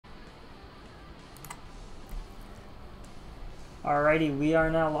Alrighty, we are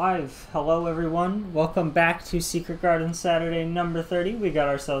now live. Hello everyone, welcome back to Secret Garden Saturday number 30. We got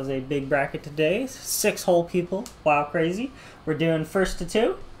ourselves a big bracket today, 6 whole people, wow crazy. We're doing first to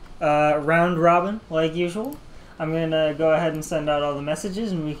 2, round robin like usual. I'm gonna go ahead and send out all the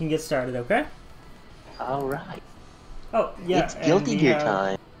messages and we can get started, okay? Alright. Oh, yeah. It's Guilty Gear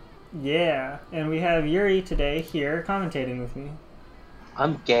time. Yeah, and we have Yurrie today here commentating with me.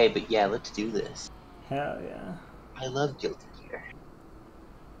 I'm gay, but yeah, let's do this. Hell yeah. I love Guilty Gear.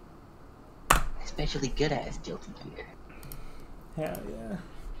 Especially good-ass Guilty Gear. Hell yeah.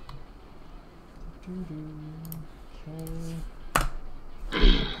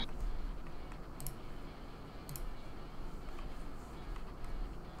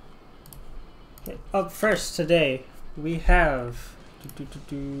 Okay, up first today, we have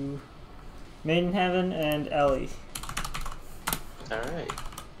Maiden and Ellie. Alright.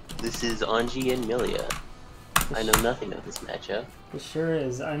 This is Anji and Milia. I know nothing of this matchup. It sure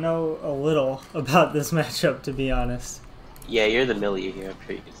is. I know a little about this matchup, to be honest. Yeah, you're the Milia here. I'm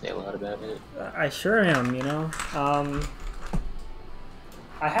sure you can say a lot about it. I sure am, you know.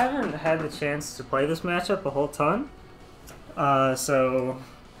 I haven't had the chance to play this matchup a whole ton. So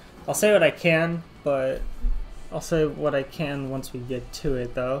I'll say what I can, but I'll say what I can once we get to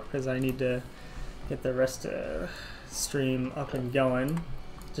it, though, because I need to get the rest of stream up and going.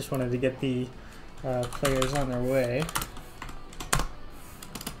 Just wanted to get the players on their way.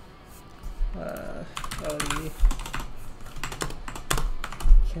 Ellie.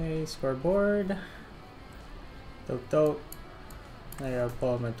 Okay, scoreboard. Dope dope. I gotta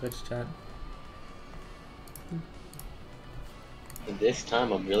pull up my Twitch chat. And this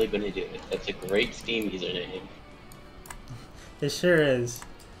time I'm really gonna do it. That's a great Steam username. It sure is.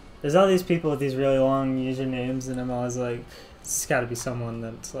 There's all these people with these really long usernames, and I'm always like, it's gotta be someone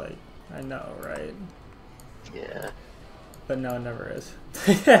that's like, I know, right? Yeah. But no, it never is.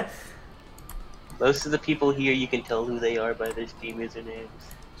 Most of the people here, you can tell who they are by their Steam usernames.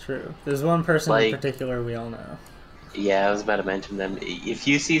 True. There's one person Like, in particular we all know. Yeah, I was about to mention them. If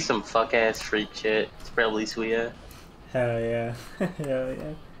you see some fuck-ass freak shit, it's probably Suya. Hell yeah. Hell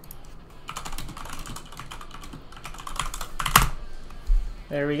yeah.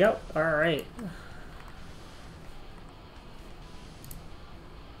 There we go. Alright.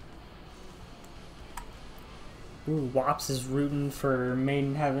 Ooh, Wops is rooting for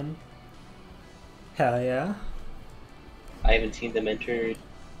Maiden Heaven. Hell yeah. I haven't seen them enter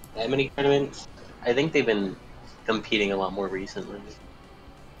that many tournaments. I think they've been competing a lot more recently.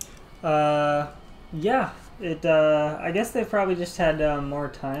 Yeah. I guess they've probably just had more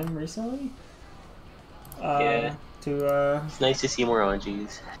time recently. Yeah. It's nice to see more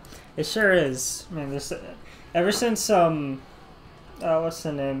Anjis. It sure is. I mean, there's ever since what's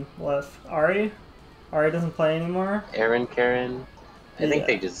the name left? Ari doesn't play anymore. Karen. I think Yeah.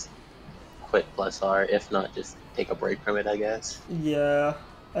 they just quit plus R, if not just take a break from it, I guess. Yeah,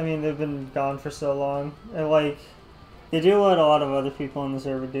 I mean they've been gone for so long, and like they do what a lot of other people in the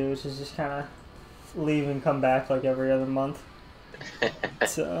server do, which is just kind of leave and come back like every other month.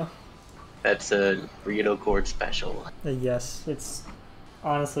 So That's a Rito Chord special. Yes, it's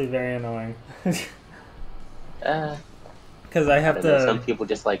honestly very annoying. Uh, Because I have to. Some people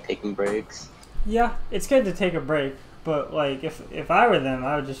just like taking breaks. Yeah, it's good to take a break, but like if I were them,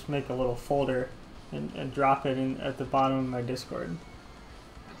 I would just make a little folder and drop it in at the bottom of my Discord.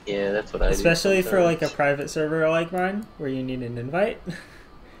 Yeah, that's what I do. Especially for like a sometimes. private server like mine, where you need an invite,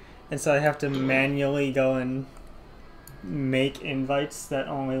 and so I have to manually go and make invites that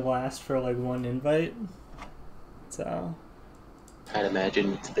only last for like one invite. So I'd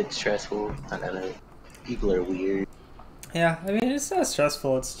imagine it's a bit stressful. I don't know. People are weird. yeah, I mean it's not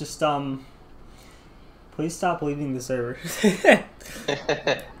stressful. It's just please stop leaving the server.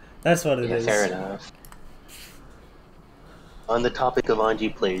 That's what it is. Fair enough. On the topic of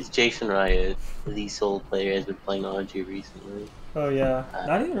Anji players, Jason Riot, the sole player, has been playing Anji recently. Oh yeah,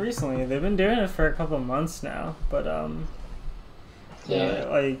 not even recently. They've been doing it for a couple months now, but Yeah.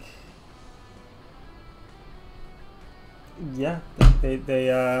 like yeah, they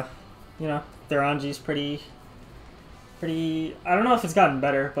you know, their Anji's pretty. I don't know if it's gotten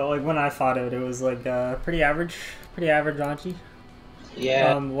better, but like when I fought it, it was like pretty average Anji.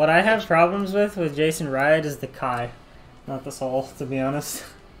 Yeah. What I have problems with Jason Riot is the Kai, not the Soul, to be honest.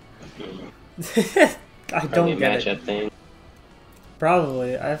 I don't get it. Matchup thing.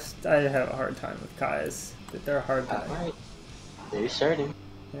 Probably. I have a hard time with Kais. They're a hard time. Alright. They're starting.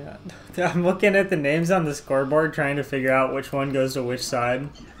 Yeah. I'm looking at the names on the scoreboard trying to figure out which one goes to which side.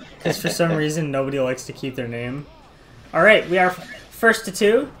 Because for some reason nobody likes to keep their name. Alright, we are first to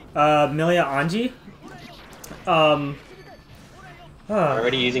 2. Milia Anji.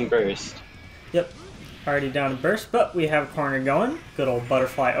 Already using burst. Yep. Already down to burst, but we have corner going. Good old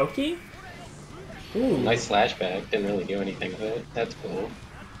butterfly Oki. Ooh. Nice slashback. Didn't really do anything with it. That's cool.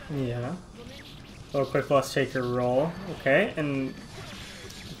 Yeah. A little quick loss taker roll. Okay, and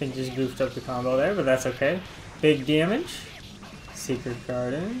I think just goofed up the combo there, but that's okay. Big damage. Secret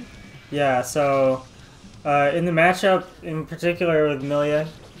Garden. Yeah, so in the matchup, in particular with Milia,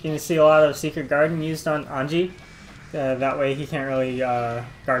 you can see a lot of Secret Garden used on Anji. That way he can't really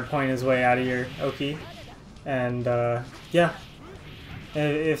guard point his way out of your Oki. And yeah,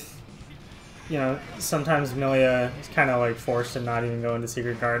 if you know, sometimes Milia is kind of like forced to not even go into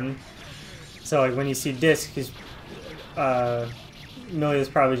Secret Garden. So like when you see Disc, Milia's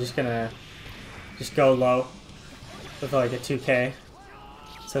probably just gonna go low with like a 2K,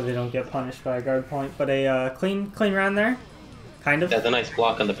 so they don't get punished by a guard point. But a clean round there, kind of. That's a nice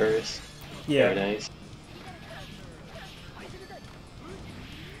block on the burst. Yeah. Very nice.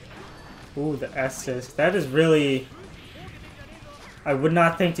 Ooh, the S disc. That is really... I would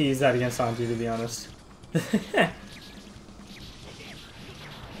not think to use that against Anji, to be honest.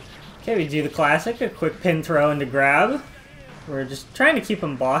 Okay, we do the classic. A quick pin throw into grab. We're just trying to keep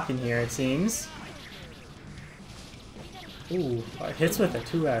him blocking here, it seems. Ooh, hits with a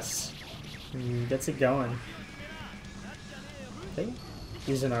 2S. Gets it going. Okay,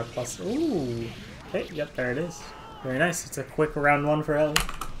 using our plus. Ooh. Okay, yep, there it is. Very nice. It's a quick round one for Ellie.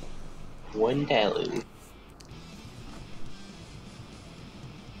 One down.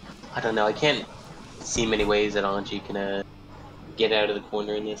 I don't know. I can't see many ways that Anji can get out of the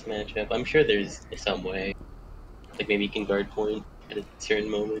corner in this matchup. I'm sure there's some way. Like maybe he can guard point at a certain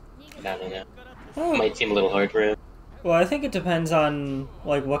moment. But I don't know. Oh. Might seem a little hard for him. Well, I think it depends on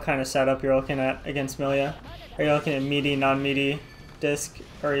like what kind of setup you're looking at against Milia. Are you looking at meaty, non-meaty disc,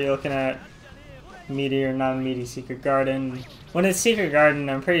 or are you looking at meaty or non-meaty Secret Garden? When it's Secret Garden,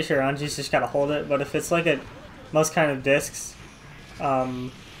 I'm pretty sure Anji's just gotta hold it. But if it's like most kind of discs,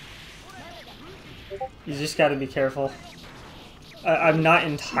 you just gotta be careful. I'm not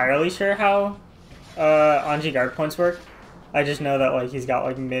entirely sure how Anji guard points work. I just know that like he's got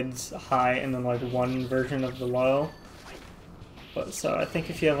like mids, high, and then like one version of the low. But so I think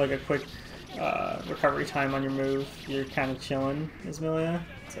if you have like a quick recovery time on your move, you're kind of chilling as Milia.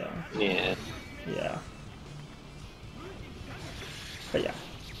 So yeah. But yeah,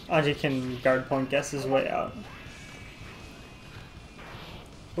 Anji can guard point guess his way out.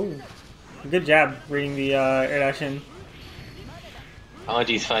 Ooh, good jab reading the air dash in.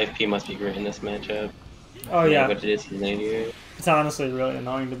 Anji's 5P must be great in this matchup. Oh yeah. What it is he's 98. It's honestly really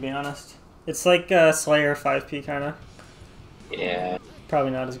annoying, to be honest. It's like Slayer 5P kind of. Yeah.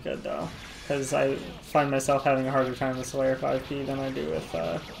 Probably not as good though, because I find myself having a harder time with Slayer 5P than I do with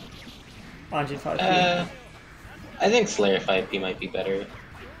Anji 5P. I think Slayer 5P might be better.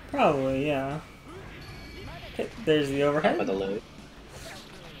 Probably, yeah. Okay, there's the overhead. For the load.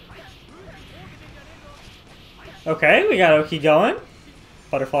 Okay, we got Oki going.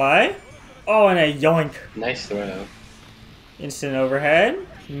 Butterfly. Oh, and a yoink. Nice throw. Instant overhead.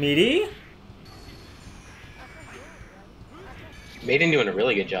 Meaty. Maiden doing a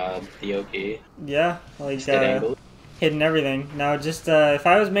really good job, the Oki. Yeah, like hitting everything. Now just, if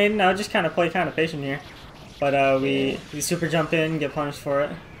I was Maiden, I would just kind of play kind of patient here. But we super jump in, get punished for it.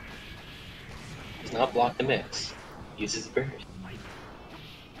 Does not block the mix. Uses burst.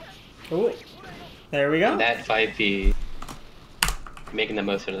 Ooh. There we go. And that 5P. Making the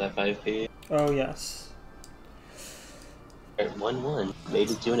most out of that 5P. Oh, yes. Alright, 1-1.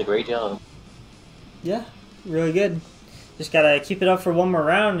 Maiden's doing a great job. Yeah, really good. Just gotta keep it up for one more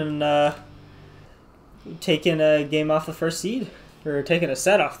round and taking a game off the first seed. Or taking a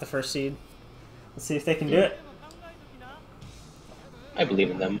set off the first seed. Let's see if they can do it. I believe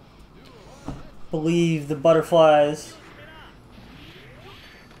in them. Believe the butterflies.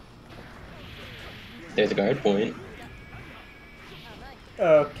 There's a guard point.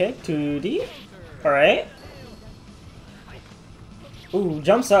 Okay, 2D. Alright. Ooh,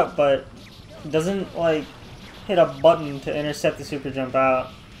 jumps up, but doesn't, like, hit a button to intercept the super jump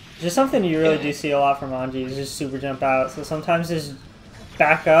out. Just something you really do see a lot from Anji is just super jump out. So sometimes just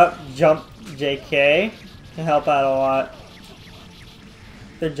back up, jump JK can help out a lot.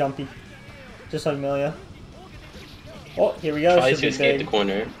 They're jumpy. Just like Milia. Oh, here we go. Tries to escape the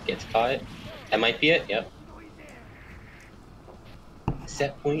corner. Gets caught. That might be it, yep.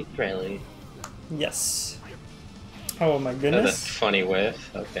 Set point for Ellie. Yes. Oh my goodness. That's a funny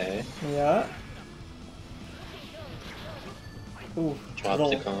whiff, okay. Yeah. Ooh. Drops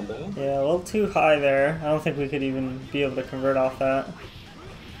the combo. Yeah, a little too high there. I don't think we could even be able to convert off that.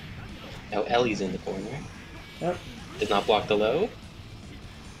 Now Ellie's in the corner. Yep. Does not block the low.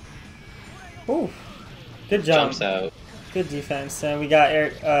 Ooh, good jump. Jumps out. Good defense. And we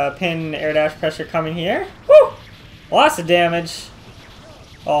got pin air dash pressure coming here. Woo! Lots of damage.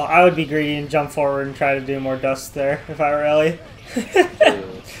 Oh, I would be greedy and jump forward and try to do more dust there if I were Ellie.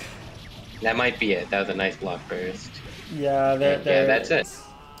 Ooh. That might be it. That was a nice block first. Yeah, there that's it.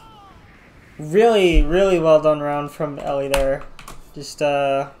 Really, really well done round from Ellie there. Just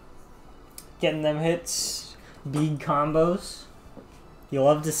getting them hits, big combos. You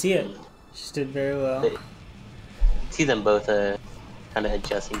love to see it. Just did very well. See them both kind of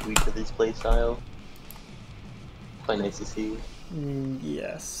adjusting to each other's play style. Quite nice to see.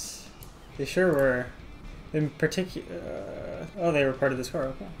 Yes, they sure were. In particular, oh, they were part of the score.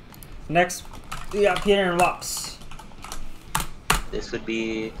 Okay. Next, we got Peter and Wops. This would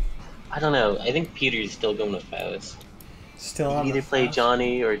be, I don't know. I think Peter's still going with Faust. Still on either play Faust.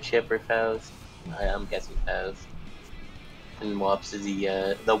 Johnny or Chip or Faust. I'm guessing Faust. And Wops is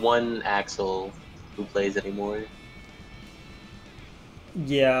the one Axel who plays anymore.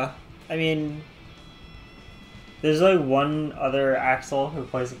 Yeah, I mean, there's like one other Axel who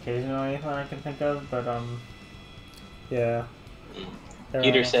plays occasionally that I can think of, but yeah.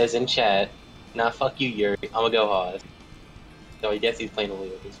 Peter says in chat, "Nah, fuck you, Yurrie. I'ma go Haas." So I guess he's playing a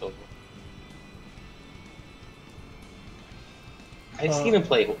little bit so. I've seen him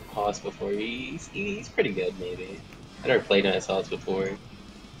play Haas before. He's pretty good, maybe. I never played on his Haas before.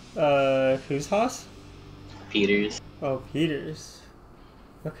 Who's Haas? Peters. Oh, Peters.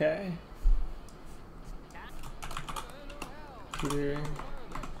 Okay. Peter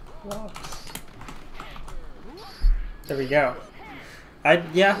Wops. There we go.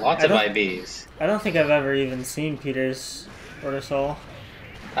 Lots of IBs. I don't think I've ever even seen Peter's Order Soul.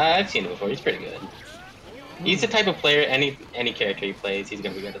 I've seen him before. He's pretty good. He's the type of player, any character he plays, he's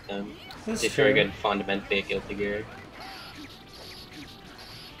gonna be good at them. That's He's true. very good fundamentally at Guilty Gear.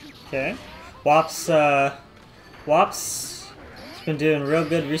 Okay. Wops has been doing real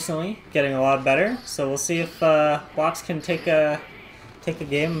good recently, getting a lot better. So we'll see if Wops can take a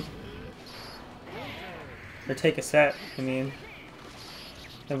game or take a set. I mean,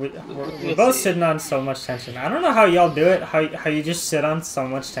 and we're both sitting on so much tension. I don't know how y'all do it. How you just sit on so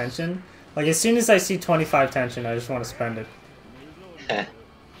much tension. Like as soon as I see 25 tension, I just want to spend it.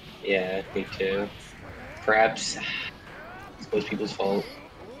 Yeah, me too. Perhaps it's most people's fault.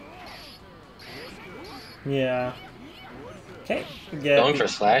 Yeah. Okay. Going for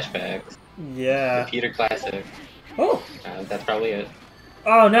slashbacks. Yeah. The Peter Classic. Oh. That's probably it.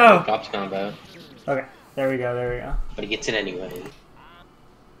 Oh no. Pops combo. Okay. There we go. There we go. But he gets it anyway.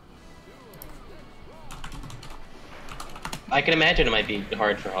 I can imagine it might be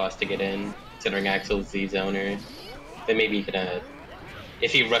hard for Haas to get in, considering Axel's the zoner. Then maybe he can,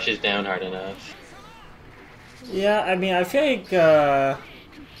 if he rushes down hard enough. Yeah, I mean, I feel like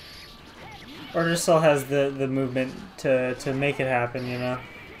Order Soul has the movement to make it happen, you know.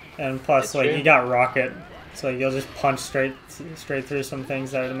 And plus, It's like true. you got Rocket, so you'll just punch straight through some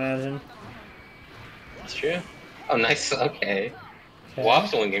things, I would imagine. That's true. Oh, nice. Okay.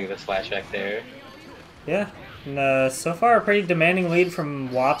 Wops only gave me the flashback there. Yeah. And so far, a pretty demanding lead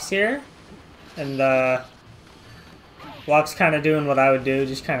from Wops here. And Wops kind of doing what I would do,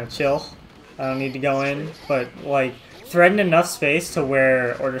 just kind of chill. I don't need to go in, but like threading enough space to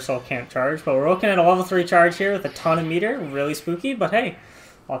where Order Soul can't charge. But we're looking at a level 3 charge here with a ton of meter. Really spooky, but hey,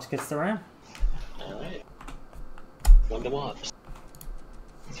 Wops gets the round. Alright. One to Wops.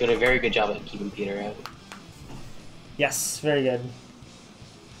 He's doing a very good job at keeping Peter out. Yes, very good.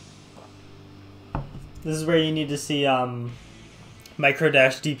 This is where you need to see micro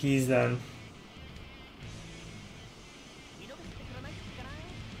dash DPs then.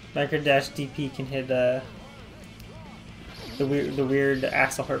 Micro dash DP can hit the weird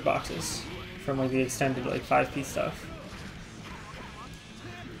axle hurt boxes from like the extended like 5P stuff.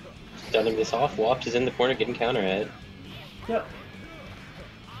 Starting this off, Wops is in the corner getting counter hit. Yep.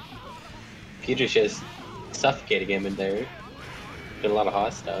 Peter's just suffocating him in there. Did a lot of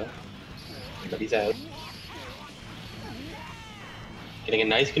hot stuff. But he's out. Getting a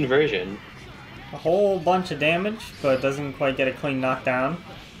nice conversion. A whole bunch of damage, but doesn't quite get a clean knockdown.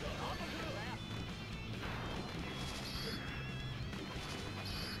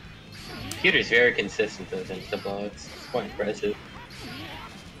 Peter's very consistent with those insta blocks. It's quite impressive.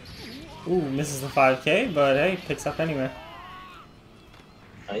 Ooh, misses the 5K, but hey, picks up anyway.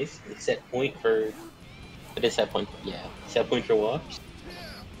 Nice. Set point for. What is set point? Yeah. Set point for Wops.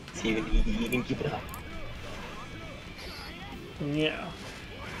 See if he can keep it up. Yeah.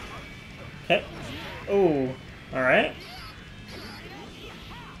 Okay. Oh, alright.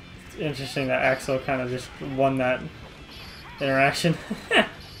 It's interesting that Axel kind of just won that interaction.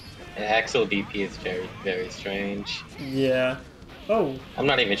 The Axel DP is very, very strange. Yeah. Oh. I'm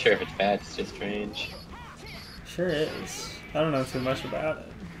not even sure if it's bad, it's just strange. Sure is. I don't know too much about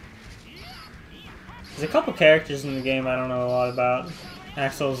it. There's a couple characters in the game I don't know a lot about.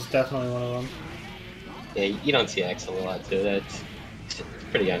 Axel's definitely one of them. Yeah, you don't see Axel a lot, so that's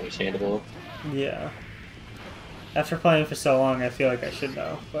pretty understandable. Yeah. After playing for so long, I feel like I should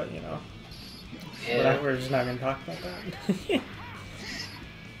know, but you know. Yeah. We're just not going to talk about that.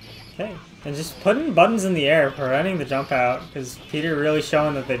 Okay. And just putting buttons in the air, preventing the jump out, because Peter really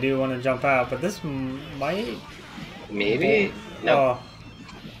showing that they do want to jump out, but this might... Maybe? No. Oh.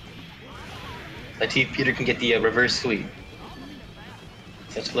 Let's see if Peter can get the reverse sweep.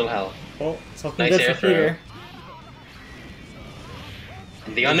 Such low health. Oh, it's looking Nice good air for Peter.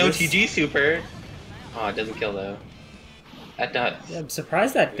 And the unknown TG super. Oh, it doesn't kill though. That does. Yeah, I'm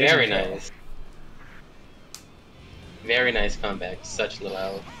surprised that didn't Very kill. nice. Very nice comeback. Such low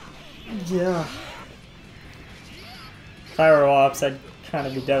health. Yeah. If I were Wops, I'd kind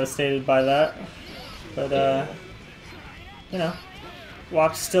of be devastated by that. But, you know,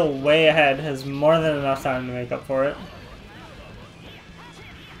 Wops still way ahead, has more than enough time to make up for it.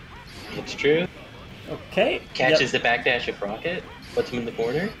 It's true. Okay. Catches the backdash of Rocket. Puts him in the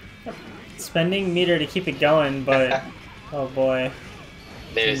corner. Yep. Spending meter to keep it going, but oh boy.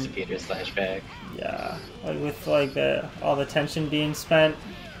 There's the Peter flashback. Yeah, like with like all the tension being spent,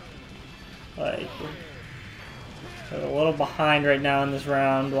 like we're a little behind right now in this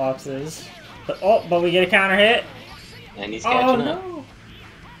round. Wops is, but we get a counter hit. And he's catching up. No.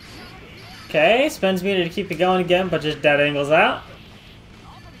 Okay, spends meter to keep it going again, but just dead angles out.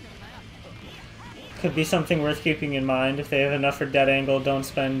 Could be something worth keeping in mind. If they have enough for dead angle, don't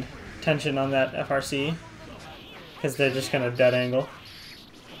spend tension on that FRC. Because they're just going to dead angle.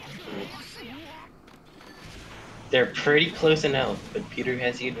 They're pretty close in health, but Peter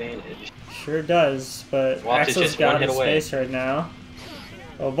has the advantage. Sure does, but Wops is Axel's just got one hit his away. face right now.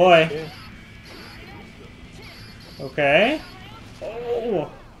 Oh boy. Okay.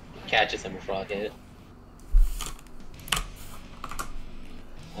 Oh. Catches him with Rocket.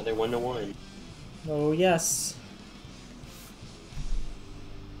 Another 1-1. Oh yes.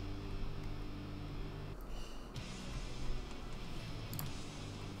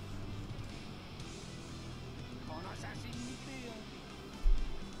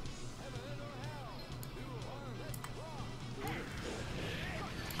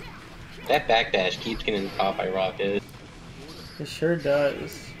 That backdash keeps getting caught by Rocket. It sure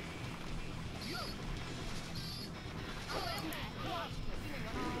does.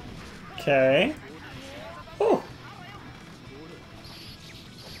 Okay. Oh.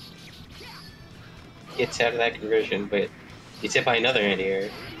 Gets out of that conversion, but gets hit by another anti-air.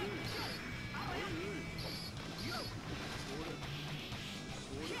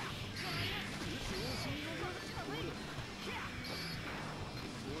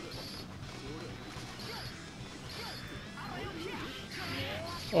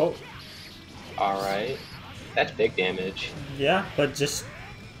 Oh. Alright. That's big damage. Yeah, but just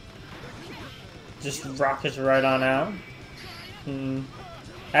rockets right on out.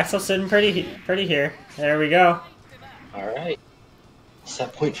 Axel's sitting pretty here. There we go. Alright.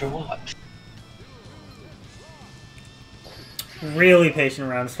 Set point for Wops. Really patient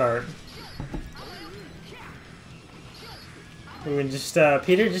round start. We just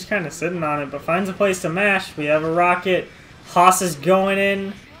Peter just kind of sitting on it, but finds a place to mash. We have a rocket. Haas is going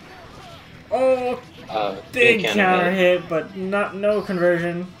in. Oh, big counter hit, but no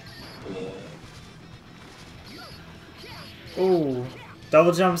conversion. Yeah. Ooh,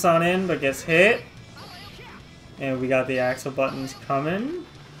 double jumps on in, but gets hit. And we got the Axel buttons coming.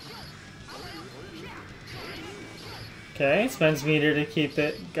 Okay, spends meter to keep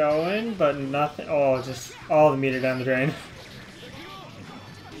it going, but nothing. Oh, just all the meter down the drain.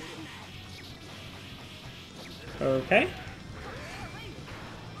 Okay.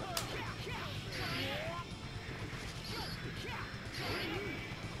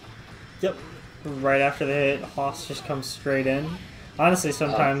 Yep. Right after the hit, Haas just comes straight in. Honestly,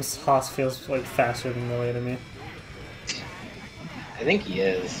 sometimes Haas feels like faster than Lily to me. I think he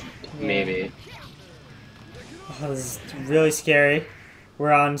is. Maybe. Oh, this is really scary.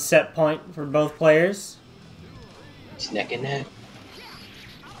 We're on set point for both players. It's neck and neck.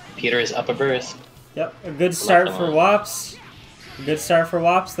 Peter is up a burst. Yep, a good start for Wops. A good start for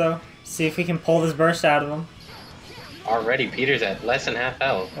Wops, though. See if we can pull this burst out of him. Already, Peter's at less than half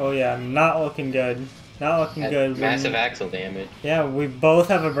health. Oh yeah, not looking good. Not looking good. Massive Axel damage. Yeah, we both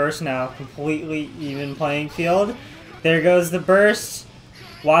have a burst now. Completely even playing field. There goes the burst.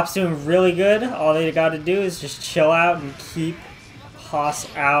 Wops doing really good. All they got to do is just chill out and keep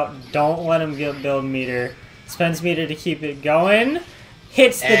Toss out. Don't let him get build meter. Spends meter to keep it going.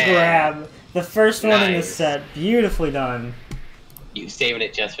 Hits the grab. The first one in the set. Beautifully done. You saving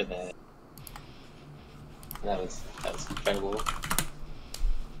it just for that. That was incredible.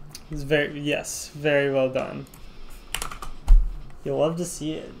 It was very well done. You'll love to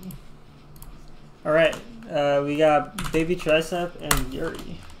see it. All right, we got Babytricep and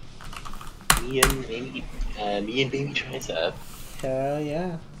Yurrie. Me and Babytricep. Hell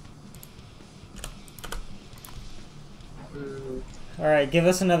yeah. All right, give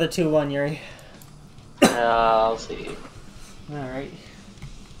us another 2-1, Yurrie. I'll see. All right.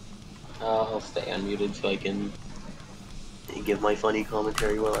 I'll stay unmuted so I can give my funny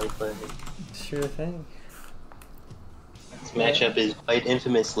commentary while I play. Sure thing. This matchup is quite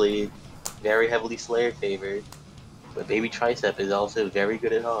infamously very heavily Slayer favored, but Babytricep is also very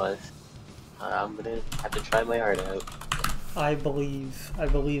good at Hoss. I'm gonna have to try my heart out. I believe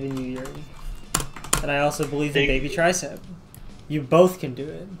in you, Yurrie. And I also believe in Babytricep. You both can do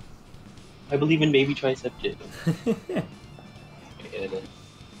it. I believe in Babytricep too.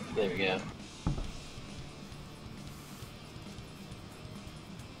 There we go.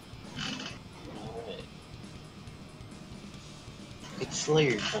 Alright. It's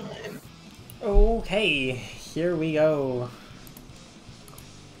Slayer time. Okay, here we go.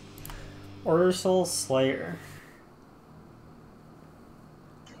 Order Soul Slayer.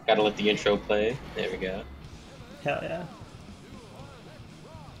 Gotta let the intro play. There we go. Hell yeah.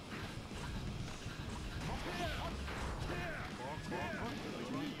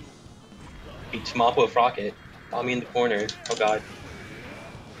 Beat Smopo with Rocket. Follow me in the corner. Oh god.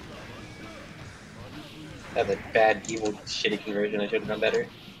 That was a bad, evil, shitty conversion. I should have done better.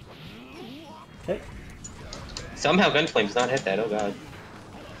 Okay. Somehow Gunflame does not hit that. Oh god.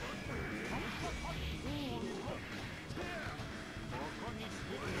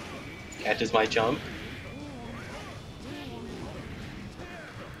 Catches my jump.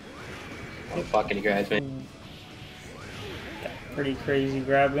 Oh fuck, and he grabs me. Pretty crazy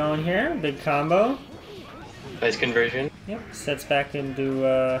grab going here. Big combo. Nice conversion. Yep. Sets back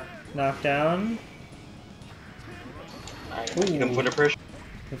into knockdown. Alright, you can put a pressure.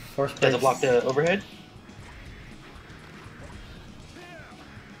 Force Does it block the overhead?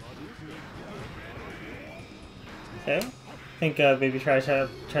 Okay. I think Babytricep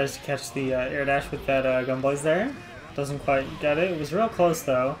tries to catch the air dash with that Gunblaze there. Doesn't quite get it. It was real close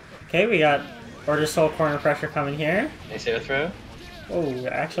though. Okay, we got Order Soul corner pressure coming here. Nice air throw. Oh,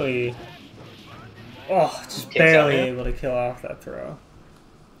 actually. Oh, just barely able to kill off that throw.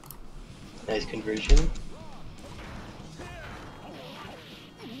 Nice conversion.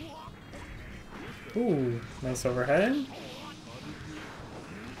 Ooh, nice overhead.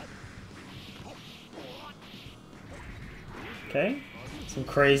 Okay, some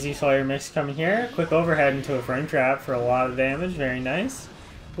crazy Slayer mix coming here. Quick overhead into a frame trap for a lot of damage. Very nice.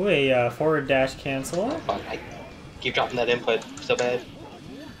 Ooh, a forward dash cancel. Oh, fuck. I keep dropping that input so bad.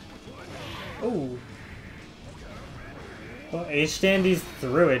 Ooh. Well, H-Standy's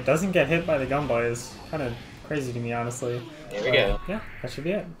through it. Doesn't get hit by the Gunblaze. Kind of crazy to me, honestly. There we go. Yeah, that should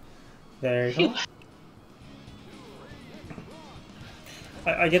be it. There you go.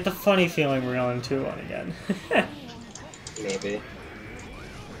 I get the funny feeling we're going 2-1 again. Maybe.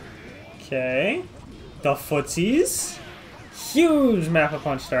 Okay. The footsies. Huge Mappa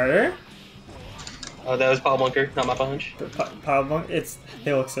Punch starter. Oh, that was Power Bunker, not Mappa Punch. Power Bunker.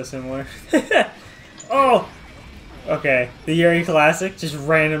 They look so similar. Oh! Okay. The Yurrie Classic. Just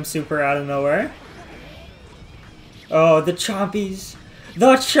random super out of nowhere. Oh, the Chompies.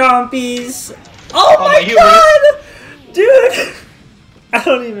 The Chompies! Oh my god! Dude! I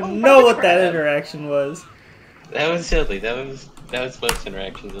don't even know what that interaction was. That was silly. That was most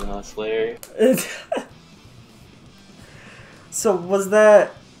interactions in Hoss Slayer. So was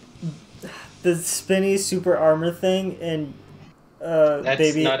that the spinny super armor thing and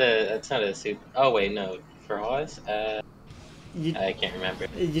that's not a super. Oh wait, no. For Hoss, I can't remember.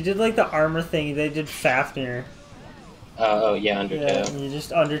 You did like the armor thing. They did Fafnir. Oh yeah, Undertow. Yeah, and you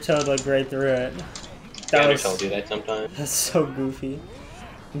just undertowed like right through it. Yeah, Undertow do that sometimes. That's so goofy.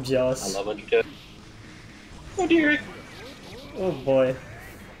 I'm jealous. I love Undertow. Oh dear. Oh boy.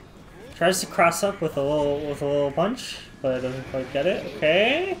 Tries to cross up with a little punch, but it doesn't quite get it.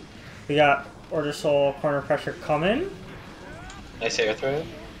 Okay. We got Order Soul corner pressure coming. Nice air throw.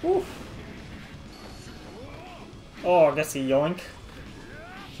 Oof. Oh, I guess a yoink.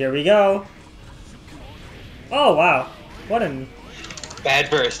 Here we go. Oh wow. What an bad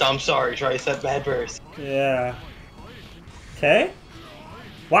burst. I'm sorry, Tricep. Bad burst. Yeah. Okay.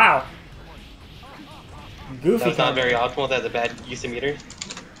 Wow. Goofy. That was not very optimal. That's a bad use of meter.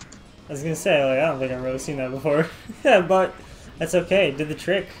 I was gonna say, like, I don't think I've really seen that before. Yeah, but that's okay. Did the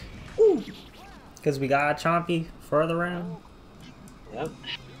trick. Because we got Chompy for the round. Yep.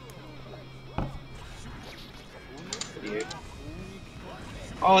 Weird.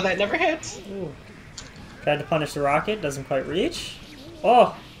 Oh, that never hits. Ooh. Tried to punish the rocket, doesn't quite reach.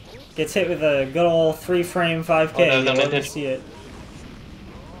 Oh, gets hit with a good old 3-frame 5K. Oh, You'll love to see it.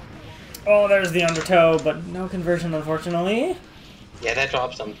 Oh, there's the undertow, but no conversion, unfortunately. Yeah, that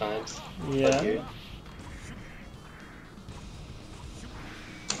drops sometimes. Yeah.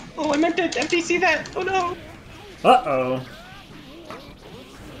 Oh, I meant to MTC that. Oh no. Uh-oh.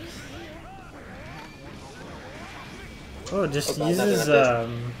 Oh, just uses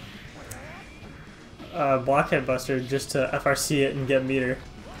Blockhead Buster just to FRC it and get meter.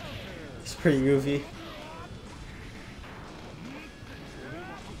 It's pretty goofy.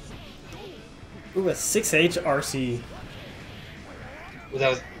 Ooh, a 6H RC. Well, that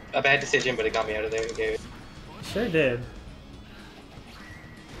was a bad decision, but it got me out of there. Okay. Sure did.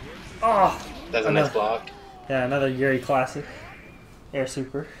 Oh! That's a nice block. Yeah, another Yurrie classic. Air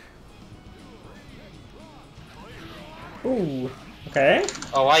Super. Ooh, okay.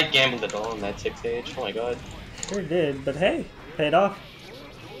 Oh, I gambled it all on that 6H. Oh my god. Sure did, but hey, paid off.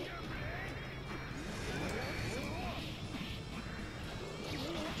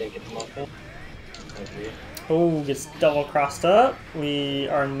 Didn't get the off though. Oh, gets double crossed up. We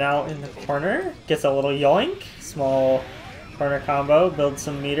are now in the corner. Gets a little yoink. Small corner combo. Build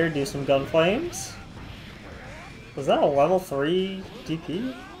some meter. Do some gun flames. Was that a level 3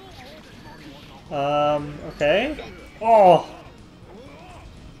 DP? Okay. Oh!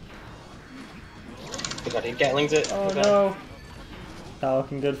 Forgot he Gatlings it. Oh no. Not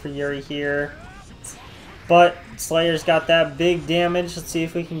looking good for Yurrie here. But Slayer's got that big damage. Let's see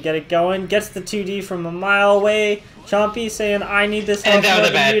if we can get it going. Gets the 2D from a mile away. Chompy saying, I need this help. And that was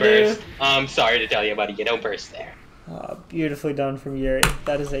a bad burst. Do. I'm sorry to tell you, buddy. You don't burst there. Beautifully done from Yurrie.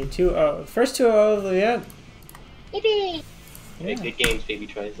 That is a 2-0. First 2-0 of the event. Yippee! Yeah. Good games,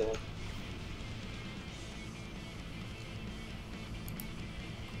 Babytricep.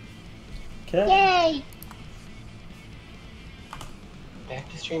 Okay. Yay! Back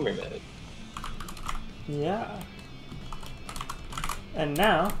to streamer mode. Yeah. And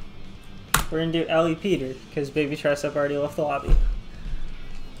now, we're gonna do Ellie Peter, because Babytricep already left the lobby.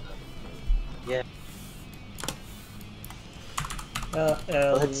 Yeah. Ellie,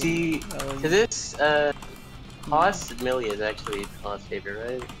 Let's see. To this, Haas Millie is actually Haas'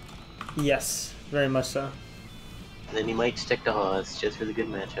 favorite, right? Yes, very much so. And then he might stick to Haas just for the good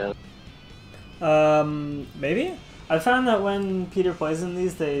matchup. Maybe? I found that when Peter plays in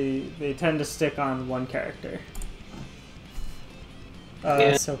these, they tend to stick on one character.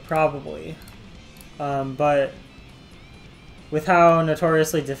 Yeah. So probably. But with how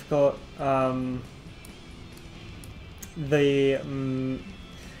notoriously difficult there's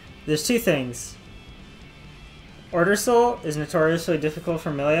two things. Order Soul is notoriously difficult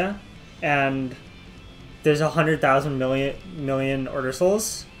for Milia, and there's 100,000 million Order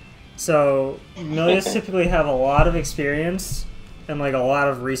Souls. So Milias typically have a lot of experience and like a lot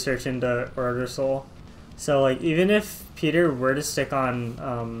of research into Order Soul. So like even if Peter were to stick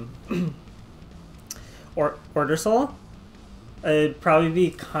on Order Soul, it'd probably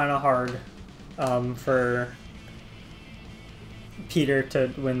be kind of hard for Peter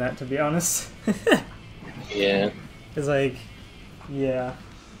to win that, to be honest. Yeah. It's like, yeah.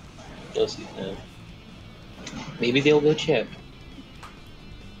 You'll see that. Maybe they'll go Chip.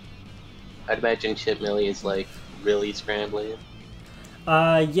 I'd imagine Chip Millie is like really scrambling.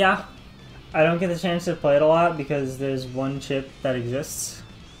 Yeah. I don't get the chance to play it a lot because there's one Chip that exists.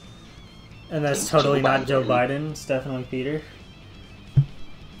 And that's totally not Joe Biden. It's definitely Peter.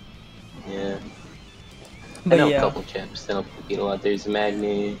 Yeah. But I know yeah. a couple Chips that don't compete a lot. There's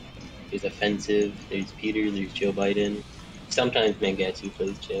Magni, there's Offensive, there's Peter, there's Joe Biden. Sometimes Mangatsu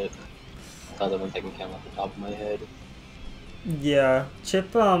plays Chip. Other ones I can count off the top of my head. Yeah.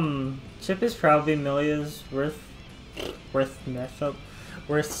 Chip is probably Milia's worst matchup.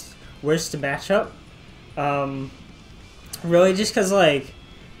 Worst matchup. Really just because, like,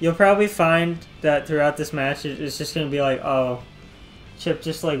 you'll probably find that throughout this match, it's just going to be like, oh, Chip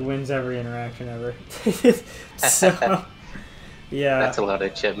just, like, wins every interaction ever. So, yeah. That's a lot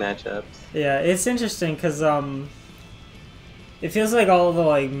of Chip matchups. Yeah, it's interesting because, it feels like all the,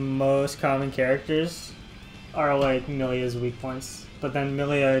 like, most common characters are, like, Milia's weak points. But then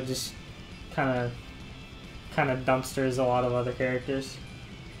Milia just kind of dumpsters a lot of other characters.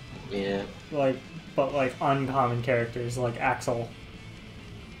 Yeah. But uncommon characters like Axel.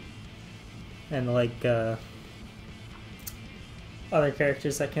 and like other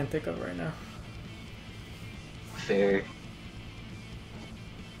characters I can't think of right now. Fair.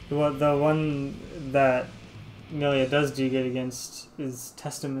 The one that Amelia does do good against is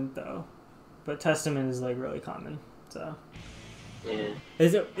Testament, though. But Testament is like really common, so Yeah.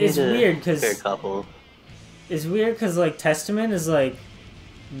 It's weird because fair couple. It's weird because like Testament is like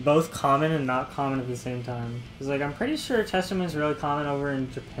both common and not common at the same time. Because like I'm pretty sure Testament is really common over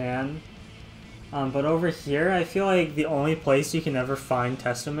in Japan, but over here I feel like the only place you can ever find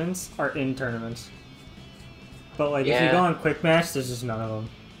Testaments are in tournaments. But like if you go on quick match, there's just none of them.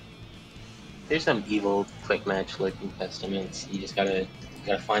 There's some evil quick match looking Testaments. You just gotta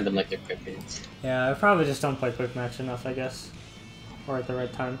find them like they're cryptids. Yeah, I probably just don't play quick match enough, I guess, or at the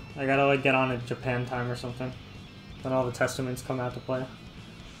right time. I gotta like get on at Japan time or something when all the Testaments come out to play.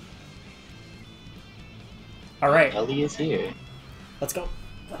 All right, Ellie is here. Let's go.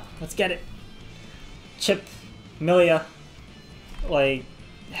 Let's get it. Chip, Milia, like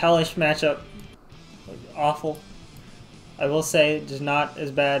hellish matchup, like, awful. I will say, just not as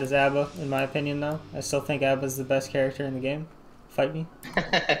bad as Abba, in my opinion, though. I still think Abba's the best character in the game. Fight me.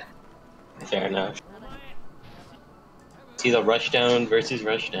 Fair enough. See the rushdown versus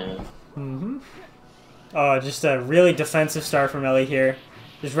rushdown. Mm-hmm. Oh, just a really defensive start from Ellie here.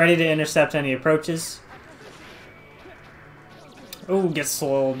 Just ready to intercept any approaches. Ooh, gets some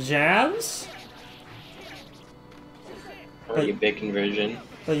little jabs. Already a big conversion.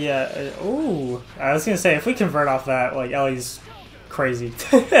 But yeah, ooh. I was gonna say, if we convert off that, like, Ellie's crazy.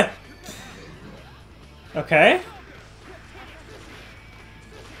 Okay.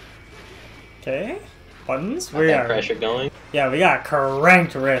 Okay. Buttons. We are pressure going. Yeah, we got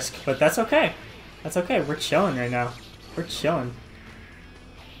cranked Risk, but that's okay. That's okay. We're chilling right now. We're chilling.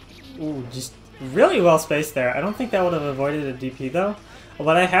 Ooh, just really well spaced there. I don't think that would have avoided a DP though.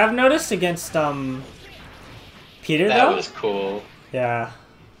 What I have noticed against Peter though. That was cool. Yeah.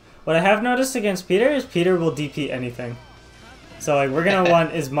 What I have noticed against Peter is Peter will DP anything. So like we're gonna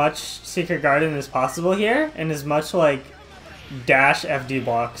want as much Secret Garden as possible here, and as much like dash FD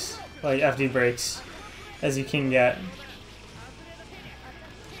blocks, like FD breaks, as you can get.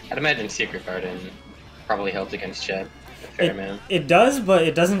 I'd imagine Secret Garden probably helps against Chet a fair amount. It does, but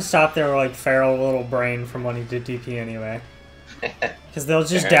it doesn't stop their like feral little brain from wanting to DP anyway. Because they'll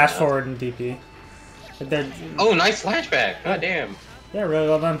just dash forward and DP. Oh, nice flashback! God damn. Yeah, really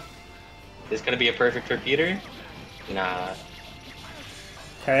well done. Is this gonna be a perfect for Peter? Nah.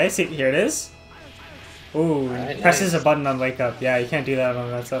 Okay, see, here it is. Ooh, right, presses nice. A button on wake up. Yeah, you can't do that on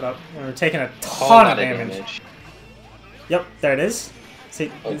that setup. And we're taking a ton of damage. Yep, there it is.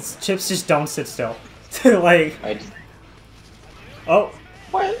 See, these chips just don't sit still. Like, oh.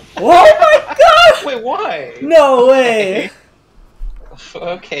 What? Oh my god! Wait, why? No way!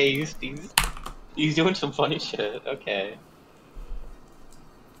 Okay, he's doing some funny shit. Okay.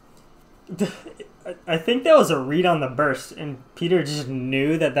 I think that was a read on the burst, and Peter just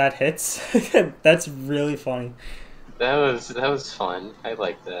knew that hits. That's really funny. That was fun. I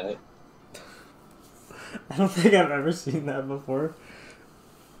like that. I don't think I've ever seen that before.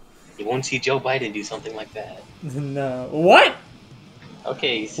 You won't see Joe Biden do something like that. No. What?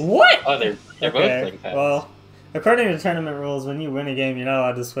 Okay. What? Oh, they're both playing fast. Well, according to tournament rules, when you win a game, you're not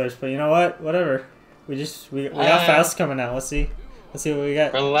allowed to switch. But you know what? Whatever. We got fast coming out. Let's see. Let's see what we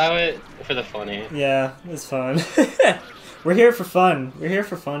got. Allow it for the funny. Yeah, it's fun. We're here for fun. We're here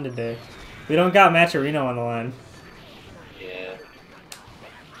for fun today. We don't got Matcherino on the line. Yeah.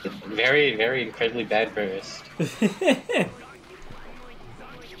 Very, very incredibly bad burst.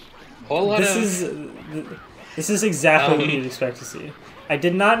 This is exactly what you'd expect to see. I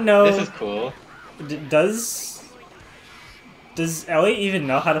did not know. This is cool. Does Ellie even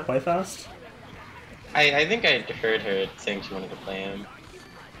know how to play fast? I think I heard her saying she wanted to play him.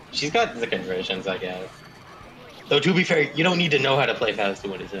 She's got the conversions, I guess. Though to be fair, you don't need to know how to play fast to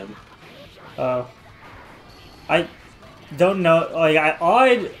win as him. Oh. I don't know. Like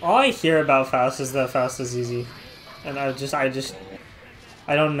all I hear about Faust is that Faust is easy, and I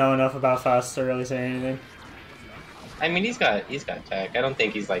don't know enough about Faust to really say anything. I mean, he's got tech. I don't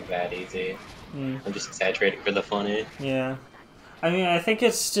think he's like that easy. I'm just exaggerating for the funny. Yeah, I mean, I think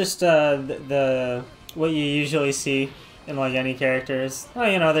it's just the what you usually see in like any characters. Oh,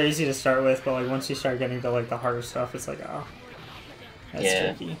 you know, they're easy to start with, but like once you start getting to like the harder stuff, it's like, oh,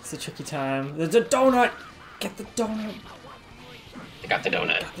 that's tricky. It's a tricky time. There's a donut. Get the donut. I got the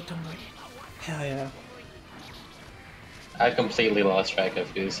donut. Got the donut. Hell yeah. I completely lost track of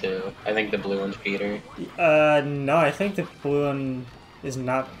who's who. I think the blue one's Peter. No, I think the blue one is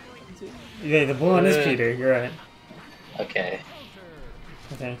not. Yeah, the blue one is Peter. You're right. Okay.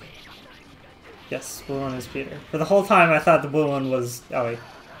 I think. Yes, blue one is Peter. For the whole time, I thought the blue one was Ellie.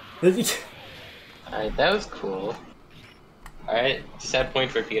 Alright, that was cool. Alright, set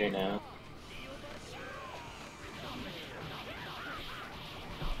point for Peter now.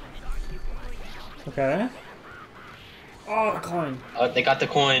 Okay. Oh, the coin. Oh, they got the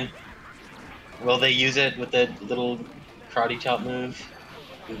coin. Will they use it with the little karate chop move?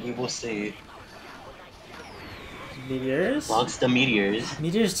 We will see. Meteors? Launch the meteors.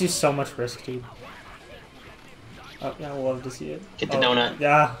 Meteors do so much risk, dude. Oh, yeah, we'll love to see it. Get the donut.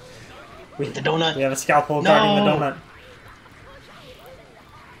 Yeah. Get the donut. We have a scalpel guarding the donut.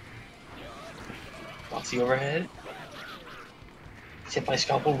 Boxy overhead. Hit by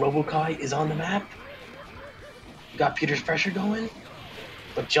scalpel. Robokai is on the map. Got Peter's pressure going,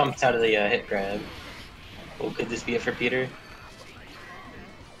 but jumps out of the hit grab. Oh, could this be it for Peter?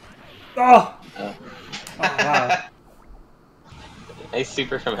 Oh! Oh. Oh, wow. Nice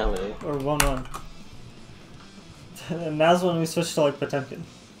super from Ellie. Or 1-1. And that's when we switched to like Potemkin.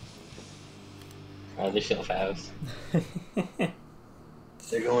 Oh, they're still Faust.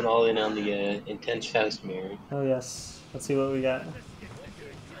 They're going all in on the intense Faust mirror. Oh yes. Let's see what we got.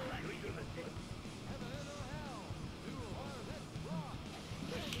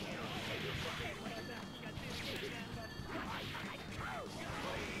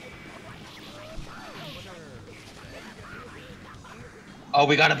 Oh,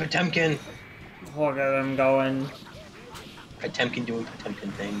 we got a Potemkin! Look at them going. Potemkin doing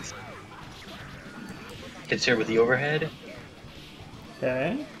Potemkin things. Hits her with the overhead.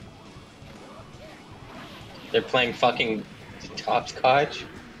 Okay. They're playing fucking hopscotch?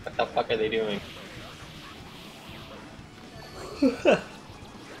 What the fuck are they doing?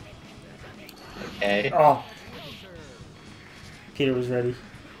 Okay. Oh. Peter was ready.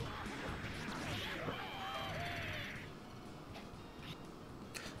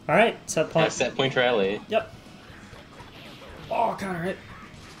 Alright, set point. Yeah, set point for Ellie. Yep. Oh, counter hit.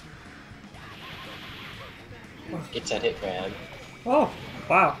 Gets that hit grab. Oh,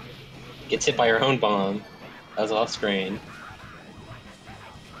 wow. Gets hit by her own bomb. That was off screen.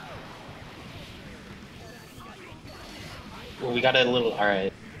 Well, we got a little.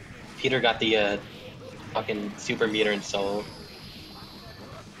 Alright. Peter got the fucking super meter and soul.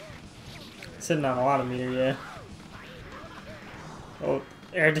 Sitting on a lot of meter, yeah. Oh,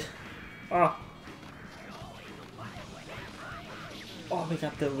 aired. Oh. Oh, we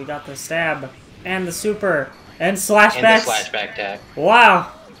got the stab and the super and slashbacks. And the flashback tag.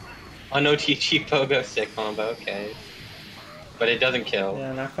 Wow. Oh no, TG Pogo stick combo. Okay. But it doesn't kill.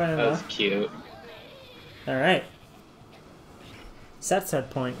 Yeah, not quite That enough. was cute. All right. Set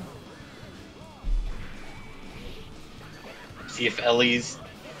point. See if Ellie's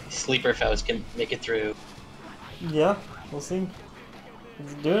sleeper Faust can make it through. Yeah, we'll see.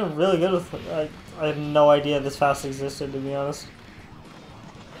 It's doing really good with. I had no idea this Faust existed, to be honest.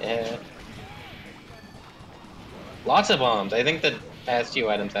 Yeah. Lots of bombs. I think the past few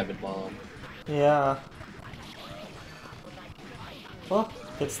items have been bombed. Yeah. Well,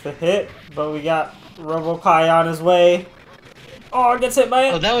 gets the hit, but we got Robokai on his way. Oh, gets hit by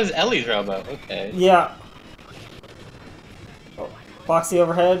it. Oh, that was Ellie's robo. Okay. Yeah. Oh, Foxy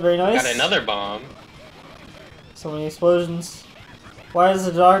overhead, very nice. Got another bomb. So many explosions. Why does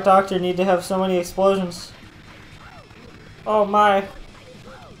the Dark Doctor need to have so many explosions? Oh my.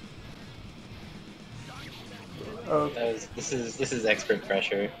 Oh. This is expert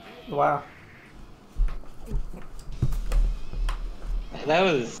pressure. Wow. That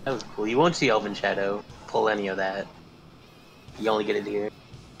was cool. You won't see Elven Shadow pull any of that. You only get it here.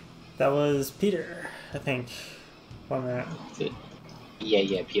 That was Peter, I think. 1 minute.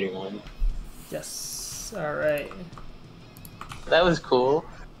 Yeah, Peter won. Yes. Alright. That was cool.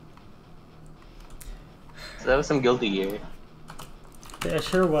 So that was some Guilty Gear. Yeah, it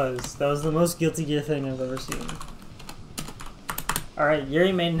sure was. That was the most Guilty Gear thing I've ever seen. Alright,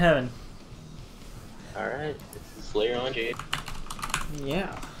 Yurrie Maiden Heaven. Alright, this is Slayer on Jade.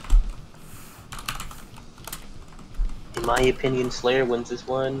 Yeah. In my opinion, Slayer wins this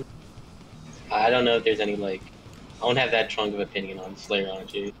one. I don't know if there's any, like... I don't have that strong of opinion on Slayer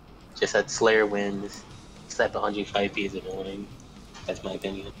Anji. Just that Slayer wins. It's that the Anji 5P is annoying. That's my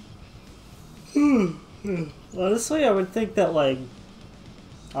opinion. Honestly, I would think that, like,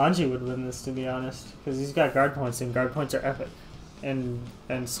 Anji would win this, to be honest. Because he's got guard points, and guard points are epic. And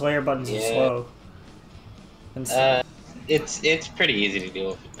Slayer buttons are slow. And so, it's pretty easy to deal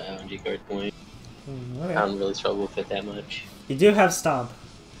with the Anji guard point. okay. I don't really struggle with it that much. You do have Stomp.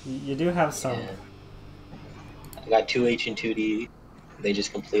 You do have Stomp. Yeah. I got 2H and 2D. They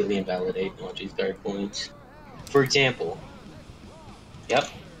just completely invalidate Anji's guard points. For example, yep,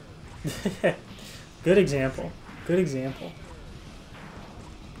 Good example. Good example.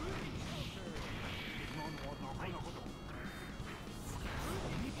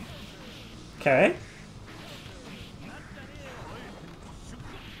 Okay.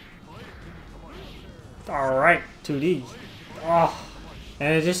 Alright, 2D. Oh,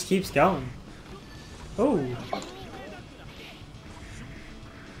 and it just keeps going. Oh.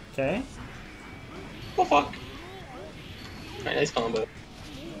 Okay. Oh fuck. Alright, nice combo.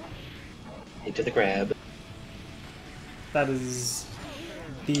 Into the grab. That is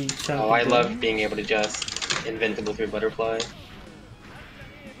the chunk. Oh, I love being able to just invincible through butterfly.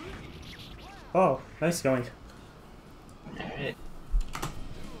 Oh, nice going. Alright.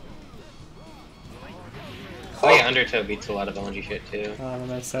 Oh yeah, Undertow beats a lot of LNG shit too. Oh, that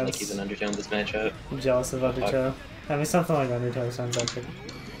makes I sense. think he's an Undertow in this matchup. I'm jealous of Undertow. I mean, something like Undertow sounds epic.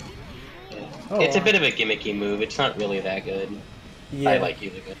 Yeah. Oh, It's a bit of a gimmicky move. It's not really that good. Yeah. I like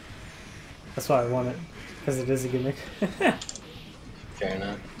using it. That's why I want it. Because it is a gimmick. Fair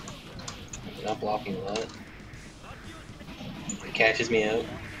enough. You're not blocking a lot. It catches me out.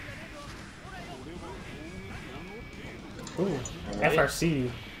 Ooh, Right. FRC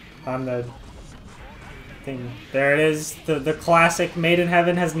on the thing. There it is. The classic Maiden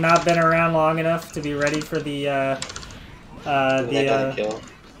Heaven has not been around long enough to be ready for the That doesn't kill.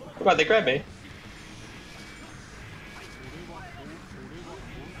 What about they grab me?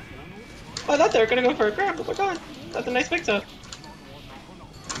 Oh, I thought they were gonna go for a grab. Oh my god. That's a nice mix up.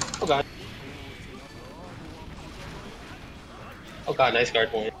 Oh god. Oh god, nice guard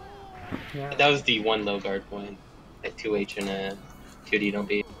point. Yeah. That was the one low guard point. Like 2H and a 2D don't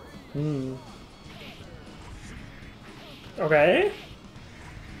beat. Hmm. Okay.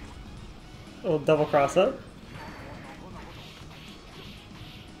 A little double cross up.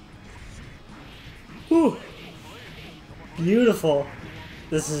 Whew. Beautiful.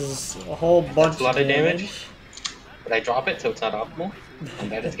 This is a whole bunch That's a lot of of damage. But I drop it so it's not optimal. I'm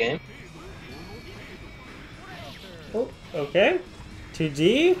bad at this game. Oh, okay.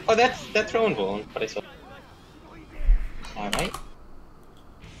 2D. Oh, that's throwing bone, but I still. Alright.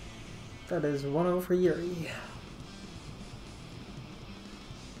 That is 1-0 for Yurrie.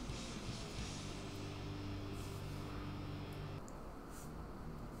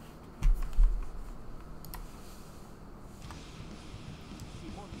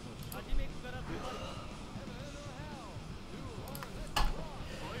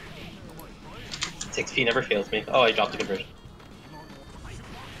 Six P never fails me. Oh, I dropped the conversion.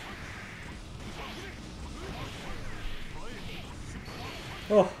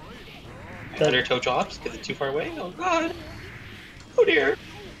 Oh. Undertow drops because it's too far away. Oh god. Oh dear.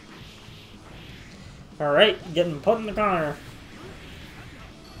 Alright, getting put in the corner.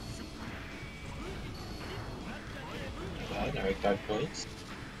 God, alright, guard points.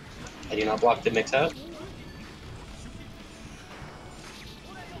 I do not block the mix out.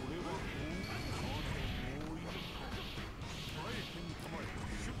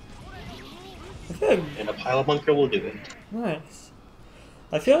 And a pile bunker will do it. Nice.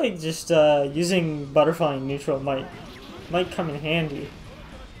 I feel like just using butterfly in neutral might come in handy,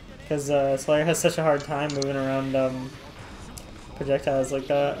 because Slayer has such a hard time moving around projectiles like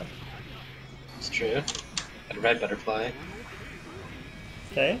that. It's true. Got a red butterfly.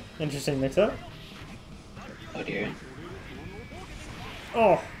 Okay, interesting mix-up. Oh dear.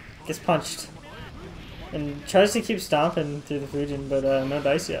 Oh, gets punched. And tries to keep stomping through the Fujin, but no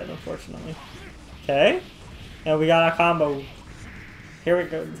dice yet, unfortunately. Okay, and we got a combo. Here we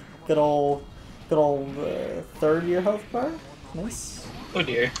go. Good old third year health bar. Nice. Oh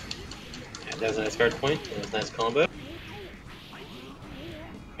dear. Yeah, that was a nice guard point. That was a nice combo.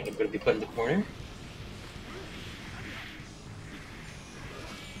 And I'm going to be put in the corner.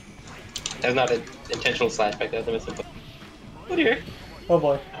 That was not an intentional slash back. That was a missing. Oh dear. Oh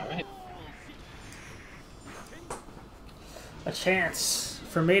boy. Alright. A chance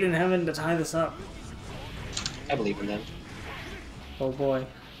for Maiden Heaven to tie this up. I believe in them. Oh boy.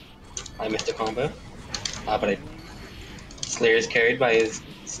 I missed a combo. But Slayer is carried by his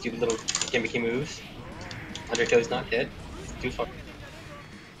stupid little gimmicky moves. Undertow's not hit. It's too far.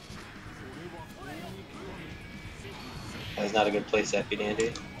 That was not a good play set,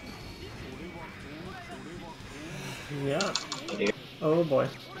 Dandy. Yeah. Oh dear. Oh boy.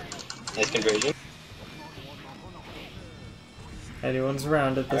 Nice conversion. Anyone's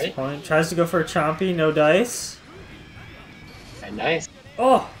around at this Alright. point. Tries to go for a chompy, no dice. Very nice.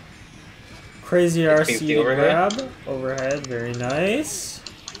 Oh! Crazy It's RC the overhead. grab. Overhead, very nice.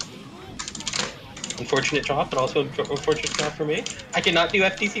 Unfortunate drop, but also unfortunate drop for me. I cannot do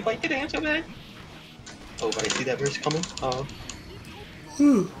FTC fight today, I'm so bad. Oh, but I see that burst coming. Oh.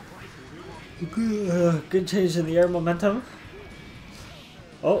 Whew. Good change in the air momentum.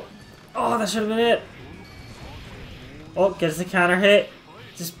 Oh, that should have been it. Oh, gets the counter hit.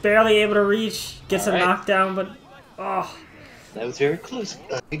 Just barely able to reach. Gets a knockdown, but oh. That was very close.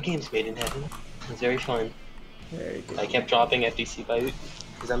 Good games, Maiden Heaven. It was very fun. Very good. I kept dropping FDC fight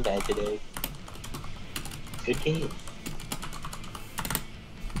because I'm bad today. Good game.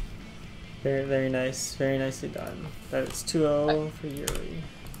 Very, very nice. Very nicely done. That is 2-0 for Yurrie.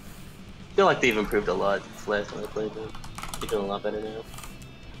 I feel like they've improved a lot since last time I played them. They're doing a lot better now.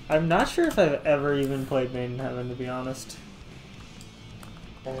 I'm not sure if I've ever even played Maiden Heaven, to be honest.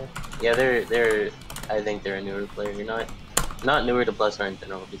 Yeah, they're. I think they're a newer player. Not newer to Plus or in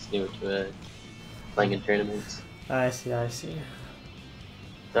general, just newer to playing in tournaments. I see.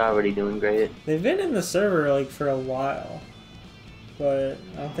 They're already doing great. They've been in the server like for a while, but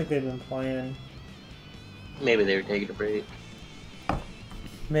I don't think they've been playing. Maybe they were taking a break.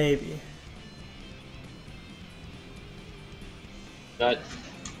 Maybe. Got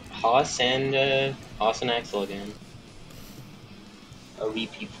Haas and Axel again. A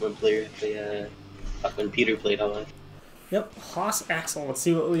repeat from a player when Peter played Haas. Yep, Haas Axel. Let's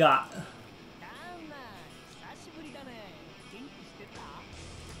see what we got.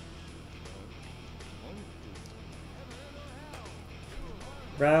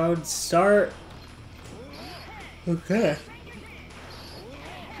 Round start. Okay.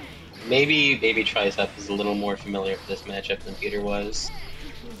 Maybe Babytricep is a little more familiar with this matchup than Peter was.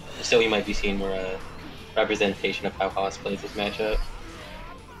 So we might be seeing more representation of how Haas plays this matchup.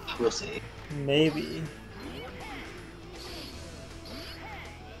 We'll see. Maybe.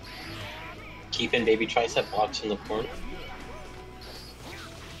 Keeping Babytricep box in the corner.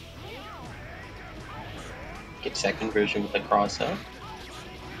 Get second version with a cross up.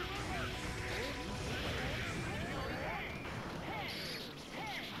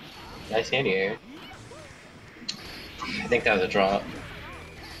 Nice anti-air. I think that was a drop.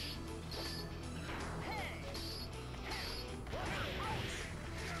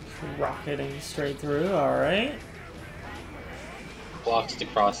 Rocketing straight through, alright. Blocks the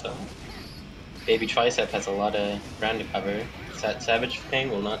cross up. Babytricep has a lot of ground to cover. That Savage thing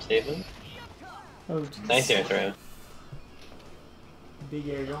will not save him. Oh, nice air throw. Big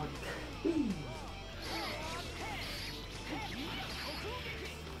air going.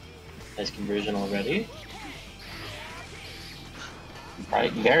 Nice conversion already.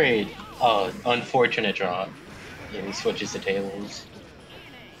 Right, very unfortunate drop. And he switches the tables.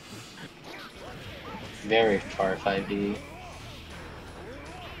 Very far 5D.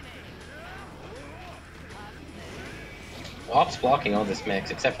 Wops blocking all this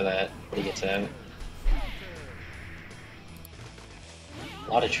mix except for that when he gets out. A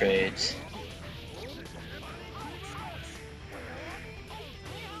lot of trades.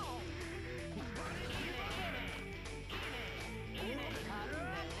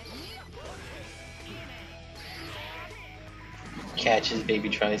 Catches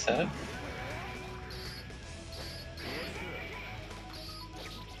Babytricep.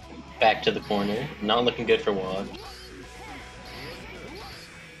 Back to the corner. Not looking good for Wops.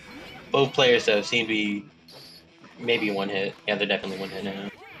 Both players though seem to be maybe one hit. Yeah, they're definitely one hit now.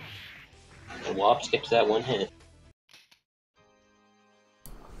 And Wops skips that one hit.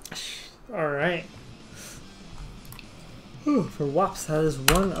 Alright. For Wops, that is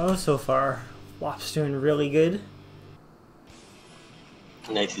 1-0 so far. Wops doing really good.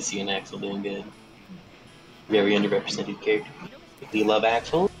 Nice to see an Axel doing good. Very underrepresented character. We love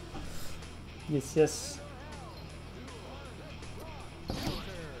Axel. Yes.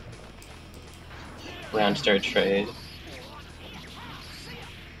 Round start trade.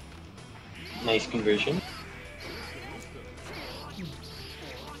 Nice conversion.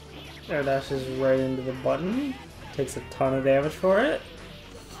 Air dashes right into the button. Takes a ton of damage for it.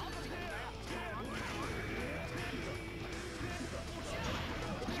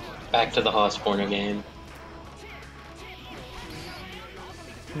 Back to the Haas corner game.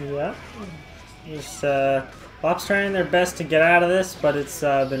 Yeah. Just Wops trying their best to get out of this, but it's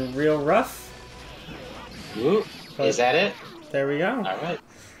been real rough. Ooh, is that it? There we go. Alright.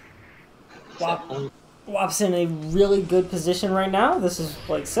 Wops in a really good position right now. This is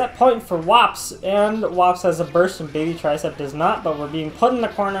like set point for Wops, and Wops has a burst and Babytricep does not, but we're being put in the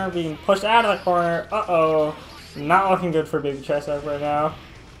corner, being pushed out of the corner. Uh-oh. Not looking good for Babytricep right now.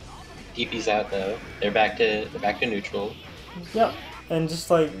 DP's out though. They're back to neutral. Yep. And just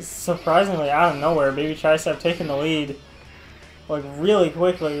like surprisingly out of nowhere, Babytricep taking the lead like really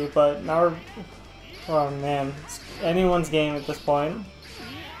quickly, but now we're, oh man, it's anyone's game at this point.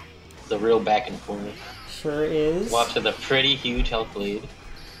 The real back and forth. Sure is. Wops with a pretty huge health lead.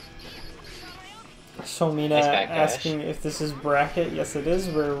 Shomina Nice backdash. asking if this is bracket. Yes, it is.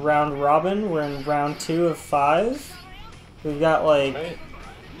 We're round robin. We're in round 2 of 5. We've got like Right.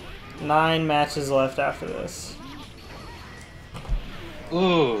 9 matches left after this.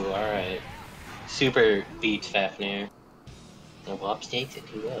 Ooh, alright. Super beats Fafnir. And Wops takes it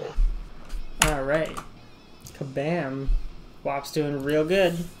 2-0. Alright. Kabam. Wops doing real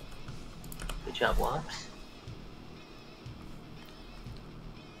good. Good job, Wops.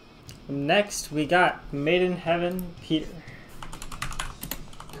 Next, we got Maiden Heaven Peter.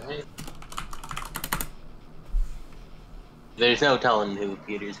 Alright. There's no telling who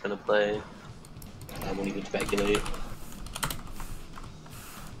Peter's gonna play. I won't even speculate.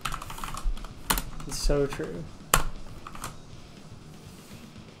 It's so true.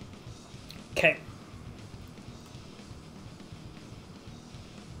 Okay.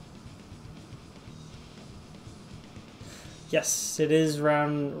 Yes, it is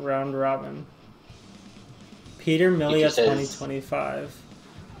round robin. Peter Milia says 2025.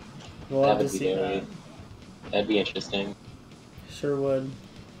 We'll have to see that. That'd be interesting. Sure would.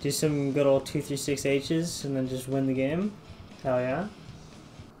 Do some good old 236 H's and then just win the game. Hell yeah.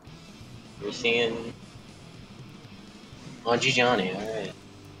 We're seeing Anji Johnny, alright.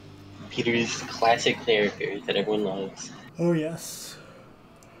 Peter's classic characters that everyone loves. Oh yes.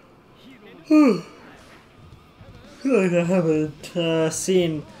 I feel like I haven't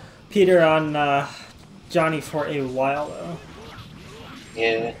seen Peter on Johnny for a while though.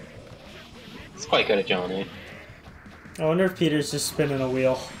 Yeah. It's quite good at Johnny. I wonder if Peter's just spinning a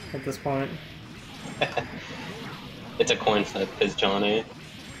wheel at this point. It's a coin flip, because Johnny.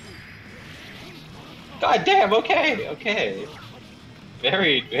 God damn, okay.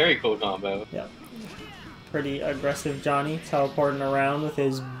 Very, very cool combo. Yep. Pretty aggressive Johnny, teleporting around with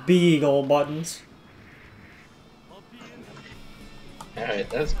his big old buttons. Alright,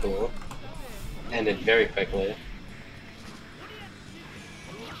 that's cool. Ended very quickly.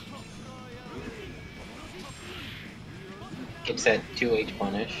 Gets that 2H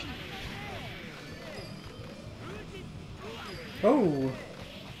punished. Oh!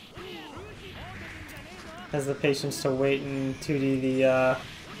 Has the patience to wait and 2D the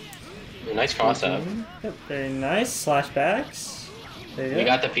Nice cross up. Yep, very nice. Slashbacks. There you go. We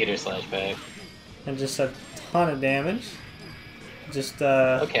got the Peter slash back. And just a ton of damage. Just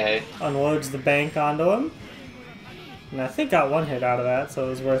Okay. unloads the bank onto him. And I think got one hit out of that, so it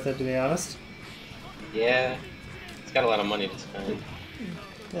was worth it to be honest. Yeah. It's got a lot of money to spend.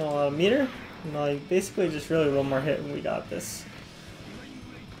 Got a lot of meter. And like basically just really one more hit and we got this.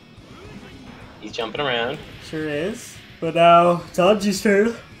 He's jumping around. Sure is. But now it's Anji's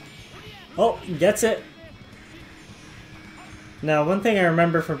turn. Oh, gets it. Now one thing I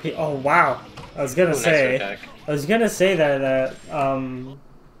remember from oh wow. I was gonna say that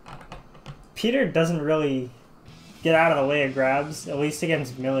Peter doesn't really get out of the way of grabs, at least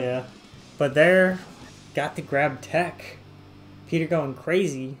against Milia. But they're got the grab tech. Peter going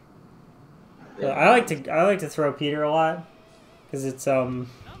crazy. So I like to throw Peter a lot because it's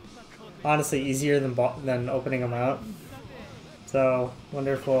honestly easier than opening them out. So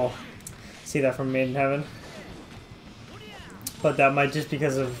wonder if we'll see that from Maiden Heaven. But that might just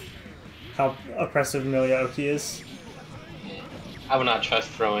because of how oppressive Milwaukee is. I would not trust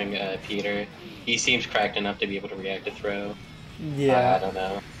throwing Peter. He seems cracked enough to be able to react to throw. Yeah. I don't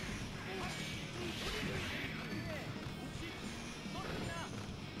know.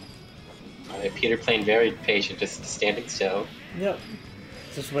 Alright, Peter playing very patient, just standing still. Yep.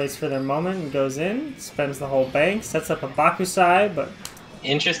 Just waits for their moment and goes in, spends the whole bank, sets up a Bakusai, but...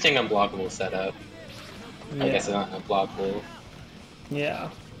 Interesting unblockable setup. Yeah. I guess it's not unblockable. Yeah.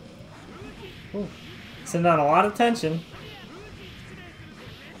 Ooh. Send on a lot of tension.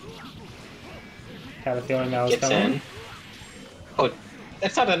 Had a feeling that was Gets coming. in. Oh,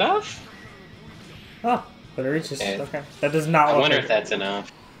 that's not enough? Oh, but it reaches. Okay. That does not I look wonder like if that's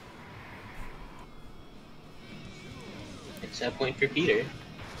enough. It's that point for Peter.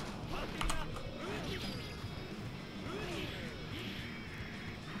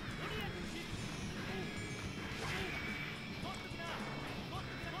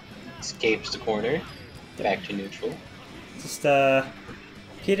 Escapes the corner. Back to neutral. Just,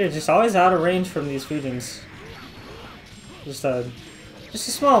 Peter just always out of range from these Fujins. Just a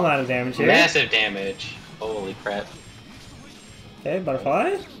small amount of damage here. Massive damage. Holy crap. Okay,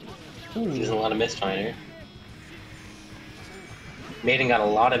 butterfly. Using a lot of Mistfinder. Maiden got a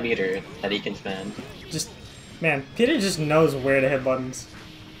lot of meter that he can spend. Just, man, Peter just knows where to hit buttons.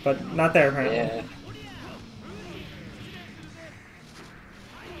 But not there apparently. Yeah.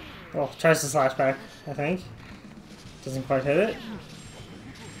 Oh, tries to slash back, I think. Doesn't quite hit it.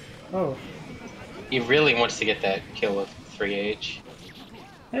 Oh. He really wants to get that kill with 3H.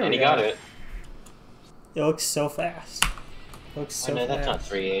 There And we he go. got it. It looks so fast. Looks so Oh no, that's not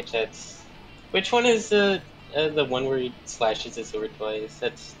fast. 3H. That's... Which one is the one where he slashes his sword twice?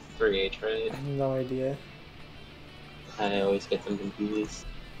 That's 3H, right? I have no idea. I always get them confused.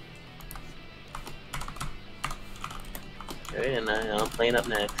 Okay, and I'm playing up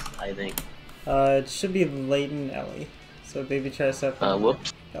next, I think. It should be Leighton Ellie. So Babytricep and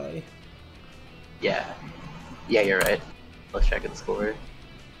Wops. Ellie. Yeah. Yeah, you're right. Let's check the score.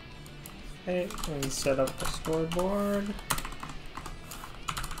 Okay, let me set up the scoreboard.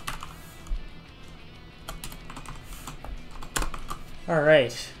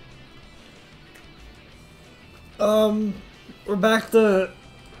 Alright. We're back to...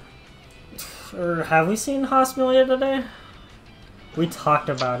 Or have we seen Hospitalia today? We talked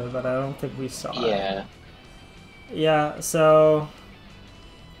about it, but I don't think we saw it. Yeah. Yeah, so...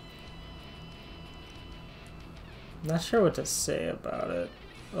 Not sure what to say about it.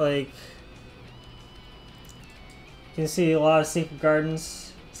 Like... You can see a lot of secret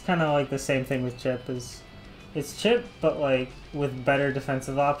gardens. It's kind of like the same thing with Chip. It's Chip, but like with better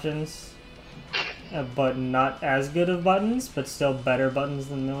defensive options. But not as good of buttons, but still better buttons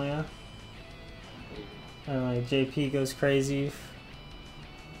than Milia. And like JP goes crazy.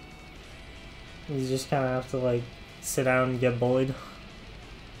 You just kind of have to like sit down and get bullied.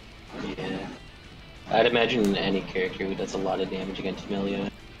 Yeah. I'd imagine any character who does a lot of damage against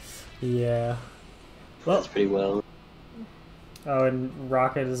Milia. Yeah. Well, That's pretty well. Oh, and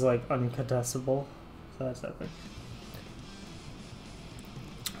Rocket is like uncontestable. So that's epic.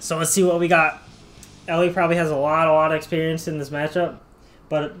 So let's see what we got. Ellie probably has a lot of experience in this matchup,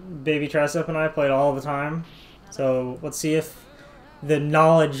 but Babytricep and I played all the time. So let's see if the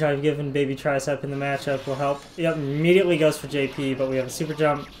knowledge I've given Babytricep in the matchup will help. Yep, immediately goes for JP, but we have a super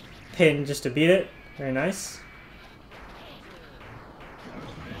jump pin just to beat it. Very nice.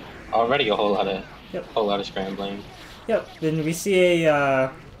 Already a whole lot of scrambling. Yep, then we see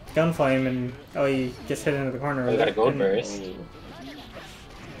a gunflame and Ellie gets hit into the corner. We got a gold burst.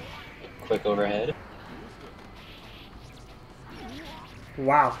 Quick overhead.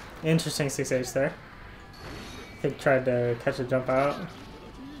 Wow, interesting 6H there. I think tried to catch a jump out.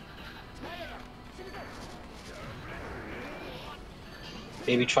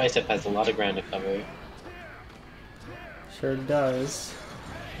 Babytricep has a lot of ground to cover. Sure does.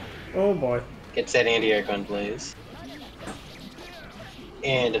 Oh boy. Gets that anti-air gun blaze.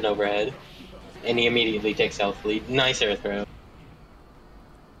 And an overhead. And he immediately takes health lead. Nice air throw.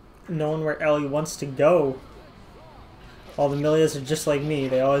 Knowing where Ellie wants to go. All the Milias are just like me.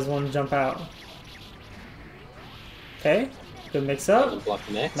 They always want to jump out. Okay. Good mix up. Block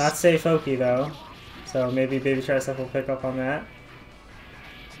the mix. Not safe Oki though. So maybe Babytricep will pick up on that.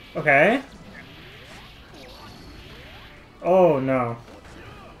 Okay. Oh no.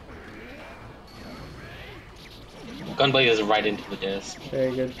 Gunblade is right into the disc.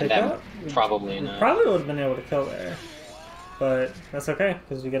 Very good And pick that up. probably We enough. probably would have been able to kill there. But that's okay,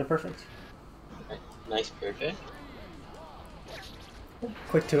 because we get a perfect. Nice perfect.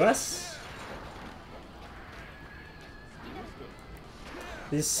 Quick to us.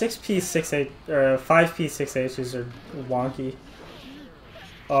 These 6P 6H or 5P 6Hs are wonky.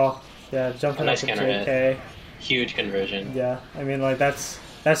 Oh yeah, jumping Nice up to counter JK. hit. Huge conversion. Yeah, I mean like that's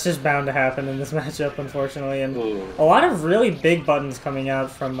just bound to happen in this matchup, unfortunately, and Ooh. a lot of really big buttons coming out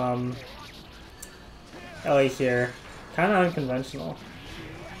from Ellie here. Kind of unconventional.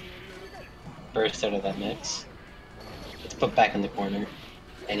 Burst out of that mix. It's put back in the corner.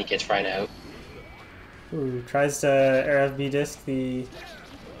 And he gets right out. Ooh, tries to RFB disc the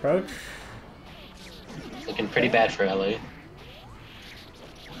approach. Looking pretty bad for Ellie.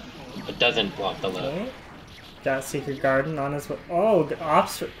 But doesn't block the low. Okay. Got Secret Garden on his way. Oh,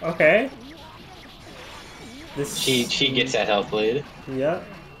 ops. Okay. This. She gets that health lead. Yep.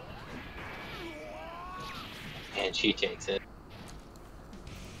 And she takes it.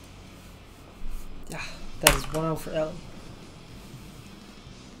 Yeah, that is 1-0 for Ellie.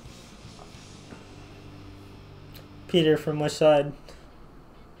 Peter, from which side?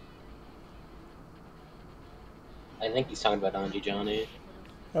 I think he's talking about Anji Johnny.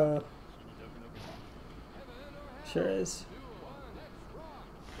 Sure is.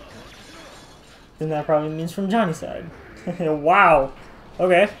 Then that probably means from Johnny's side. Wow.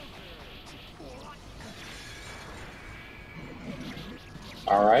 Okay.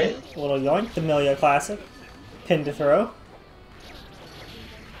 Alright. A little yoink. The Milia classic. Pin to throw.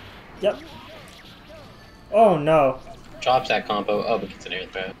 Yep. Oh no. Drops that combo. Oh, but gets an air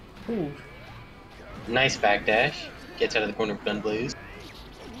throw. Ooh. Nice backdash. Gets out of the corner of Gunblaze.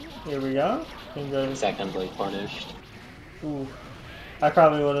 Here we go. Exact Gunblade punished. Ooh. I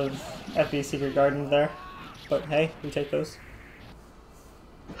probably would have FB Secret Garden there. But hey, we take those.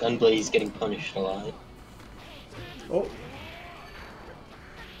 Gunblade's getting punished a lot. Oh.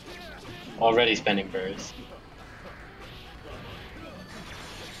 Already spending burst.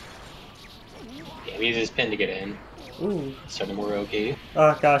 Yeah, he uses his pin to get in. Ooh. Starting more OP.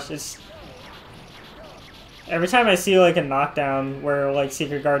 Oh gosh, it's... Every time I see like a knockdown where like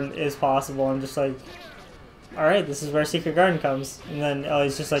Secret Garden is possible, I'm just like, alright, this is where Secret Garden comes. And then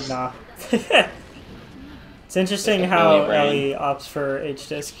Ellie's just like, nah. It's interesting how Ellie opts for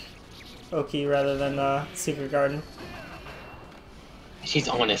H-Disc Oki rather than Secret Garden. She's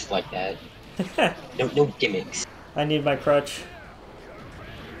honest like that. No gimmicks. I need my crutch.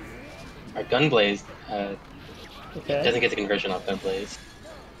 Our Gunblaze Okay. doesn't get the conversion off Gunblaze.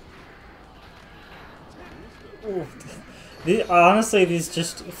 Honestly, these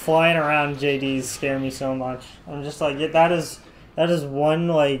just flying around JDs scare me so much. I'm just like, yeah, that is one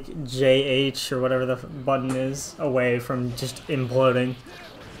like JH or whatever the button is away from just imploding.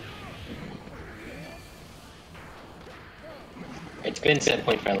 It's been set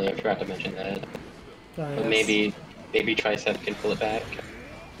point friendly, I forgot to mention that. But maybe Babytricep can pull it back.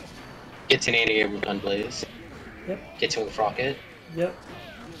 Gets an anti-air with Gunblaze. Yep. Gets him with Rocket. Yep.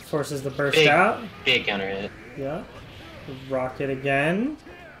 Forces the burst out. Big counter hit. Yeah. Rocket again.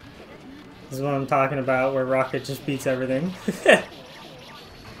 This is what I'm talking about, where Rocket just beats everything.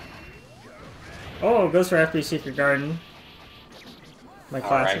 Oh, goes for FB Secret Garden. My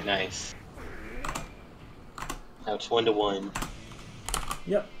classic. Alright, nice. Now it's 1-1.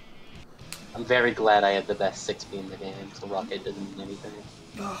 Yep. I'm very glad I have the best 6B in the game, so Rocket doesn't mean anything.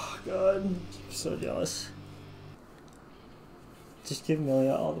 Oh god, I'm so jealous. Just give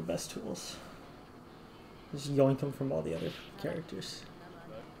Milia all the best tools. Just yoink them from all the other characters.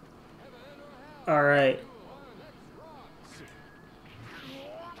 Alright.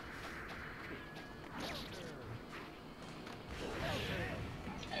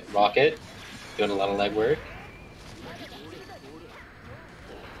 Rocket, doing a lot of legwork.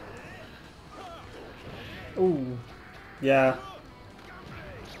 Ooh. Yeah.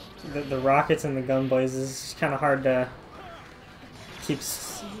 The rockets and the gunblazes is kind of hard to keep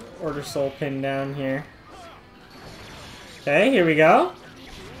Order Soul pinned down here. Okay, here we go.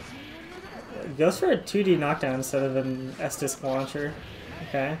 It goes for a 2D knockdown instead of an S-Disc launcher.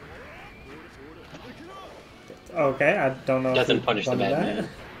 Okay. Okay, I don't know. Doesn't punish the Madman.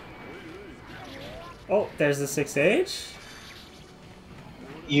 Oh, there's the 6H.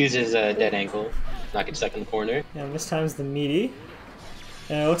 Uses a dead ankle. Not get stuck in the corner. Yeah, this time's the meaty.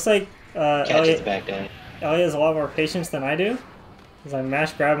 And it looks like Catches the back dead. Ellie has a lot more patience than I do. Because I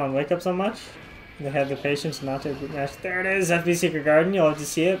mash grab on wake up so much. They had the patience not to mash. There it is, FB Secret Garden. You'll have to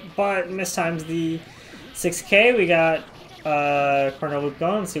see it. But mistimes the 6K. We got corner loop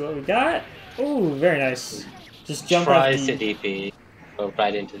going. Let's see what we got. Ooh, very nice. Just jump off Tries to DP. Go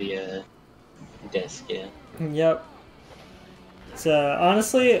right into the disc, yeah. Yep. So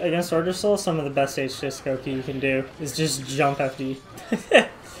honestly, against Order Soul, some of the best H-Disc Oki you can do is just jump FD.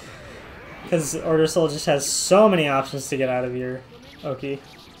 Because Order Soul just has so many options to get out of your Oki.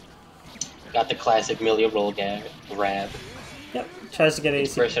 Got the classic Milia roll grab. Yep, tries to get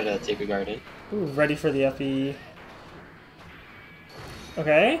AC. First out of that Secret Garden. Ooh, ready for the FE.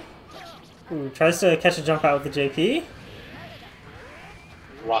 Okay. Ooh, tries to catch a jump out with the JP.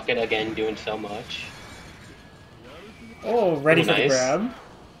 Rocket again doing so much. Oh, ready for nice. the grab.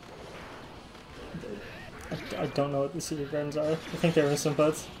 I don't know what the secret grabs are. I think they're instant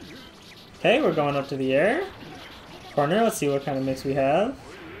puts. Okay, we're going up to the air. Corner, let's see what kind of mix we have.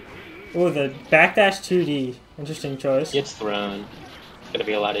 Oh, the backdash 2D. Interesting choice. Gets thrown. Gonna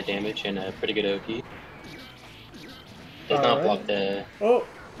be a lot of damage and a pretty good OP. Does not block the... Oh,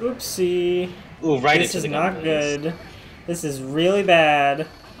 oopsie. Ooh, right this into the is not gunblaze. good. This is really bad.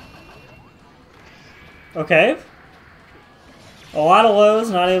 Okay. A lot of lows,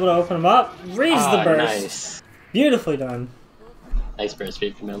 not able to open them up. Reads the burst. Nice. Beautifully done. Nice burst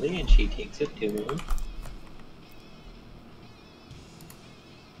straight from Ellie, and she takes it 2-1.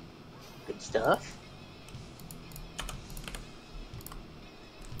 Good stuff.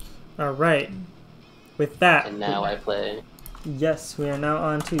 Alright. With that. And now I play. Yes, we are now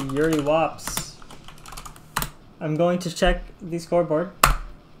on to Yurrie Wops. I'm going to check the scoreboard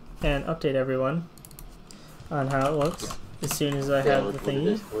and update everyone on how it looks as soon as I have the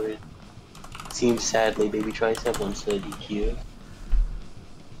thingy. Seems sadly Babytricep wants the DQ.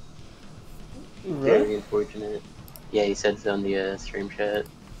 Really? Very unfortunate. Yeah, he said so on the stream chat.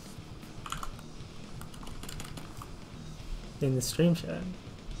 In the stream chat?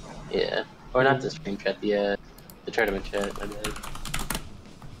 Yeah. Or not the stream chat, the tournament chat, my bad.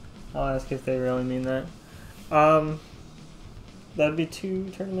 I'll ask if they really mean that. That'd be 2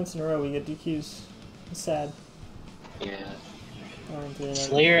 tournaments in a row we get DQs. It's sad. Yeah. Oh,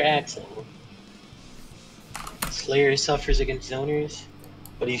 Slayer Axel. Slayer suffers against zoners,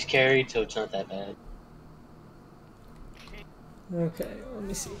 but he's carried, so it's not that bad. Okay, let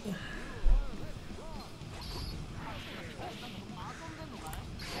me see.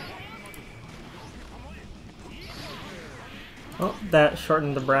 Oh, that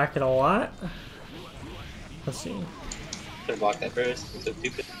shortened the bracket a lot. Let's see. Could've blocked that first. I'm so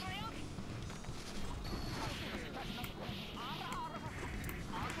stupid.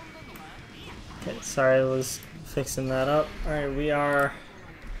 Okay, sorry, I was fixing that up. Alright, we are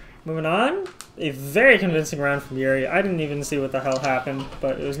moving on. A very convincing round from Yurrie. I didn't even see what the hell happened,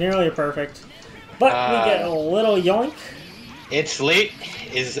 but it was nearly perfect. But we get a little yoink. It's late.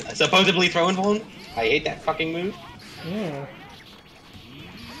 Is supposedly throwing one. I hate that fucking move. Yeah.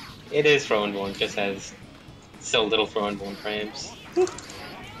 It is throwing one, just has so little throwing one frames.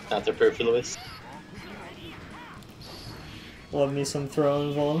 Not superfluous. Love me some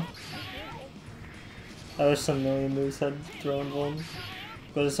throwing vuln. I wish some million moves had throwing vuln.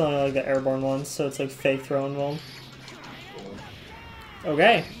 But it's only like the airborne ones, so it's like fake throwing vuln.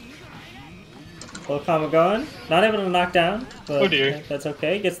 Okay. Little combo going. Not able to knock down, but oh dear. That's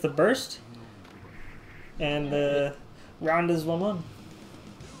okay. Gets the burst. And the round is 1-1.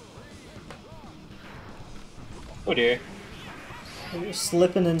 Oh dear. We're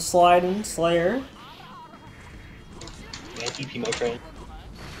slipping and sliding, Slayer. Yeah, TP my friend.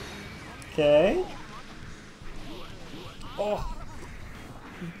 Okay. Oh.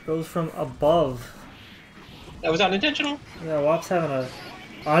 Goes from above. That was unintentional. Yeah, Wops having a...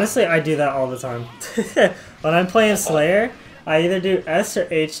 Honestly, I do that all the time. When I'm playing Slayer, I either do S or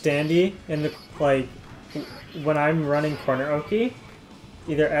H Dandy in the, like, when I'm running corner Oki,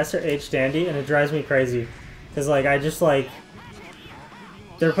 either S or H Dandy, and it drives me crazy. Because, like, I just, like,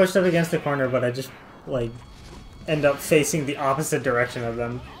 they're pushed up against the corner, but I just, like, end up facing the opposite direction of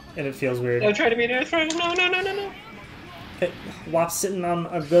them, and it feels weird. Don't try to be an earth friend. No, no, no, no, no. Okay, Wops sitting on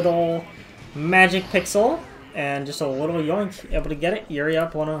a good old magic pixel, and just a little yoink, able to get it. Yurrie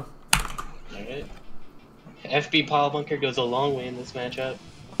up 1-0. Alright. FB Pile Bunker goes a long way in this matchup.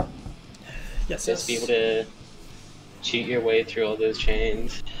 Yes, Just be able to cheat your way through all those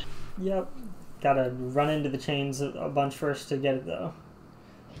chains. Yep. Gotta run into the chains a bunch first to get it, though.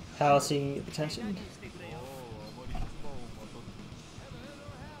 How else you can get the tension?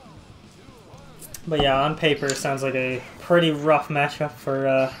 But yeah, on paper, it sounds like a pretty rough matchup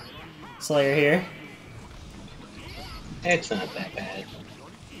for Slayer here. It's not that bad.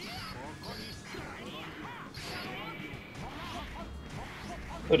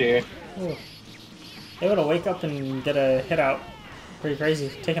 Oh dear. Ooh. Able to wake up and get a hit out. Pretty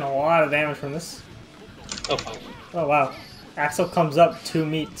crazy. Taking a lot of damage from this. Oh, fine. Oh wow. Axel comes up to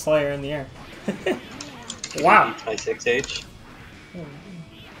meet Slayer in the air. Wow. My 6H.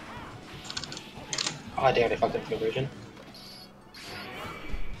 Oh damn, I fucked up conversion.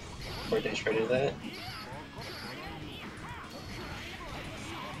 Or they shredded that.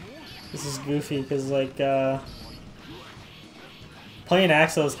 This is goofy because, like, playing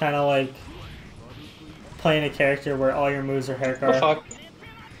Axel is kind of like playing a character where all your moves are haircar. Oh fuck.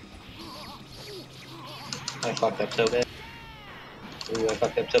 I fucked up so bad. Ooh, I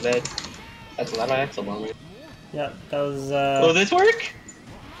fucked up so bad. That's a lot of Axel on me. Yeah, that was, Will this work?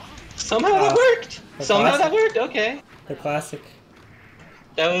 Somehow that worked! Somehow that worked, okay. the classic.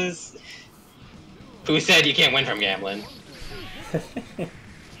 That was... Who said you can't win from gambling?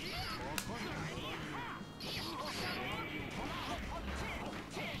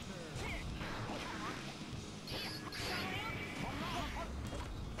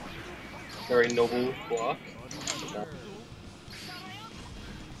 Very noble block.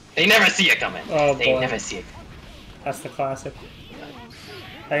 They never see it coming. Oh, they boy. never see it. That's the classic.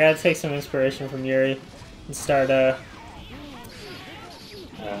 I gotta take some inspiration from Yurrie and start doing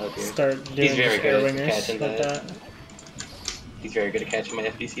He's very air good at wingers catching like that. He's very good at catching my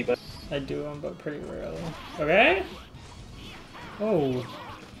FDC, but I do them, but pretty rarely. Okay. Oh.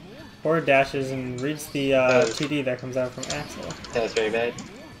 Forward dashes and reads the 2D that comes out from Axel. that was very bad.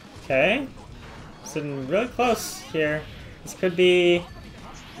 Okay. Sitting really close here. This could be...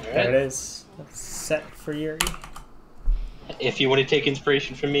 Alright. There it is. That's set for Yurrie. If you want to take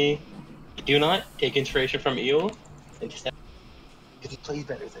inspiration from me, do not take inspiration from Eel. Because he plays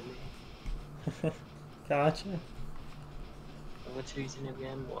better than me. Gotcha. What's the reason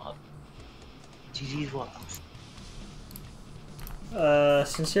again? Wop. GG's Wops.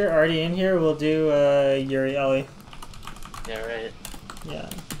 Since you're already in here, we'll do Yurrie Ellie. Yeah, right. Yeah.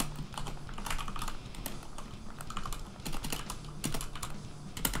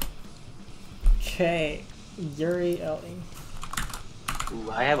 Okay, Yurrie Ellie.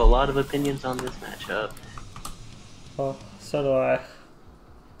 Ooh, I have a lot of opinions on this matchup. Oh, so do I.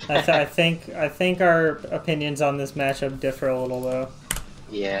 I think our opinions on this matchup differ a little though.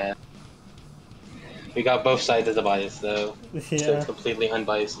 Yeah. We got both sides as a bias though. So Yeah. it's completely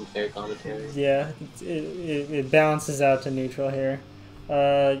unbiased and fair commentary. Yeah, it balances out to neutral here.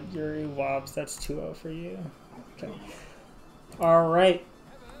 Yurrie Wops, that's 2-0 for you. Okay. Alright.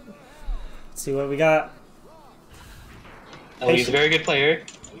 Let's see what we got. Ellie's a very good player.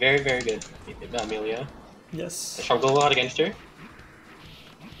 Very, very good. Amelia. Yes. I struggle a lot against her.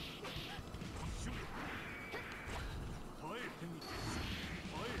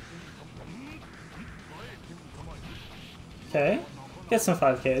 Okay. Gets some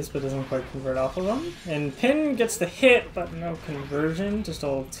 5Ks, but doesn't quite convert off of them. And Pin gets the hit, but no conversion. Just a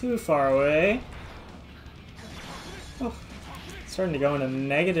little too far away. Oh, starting to go into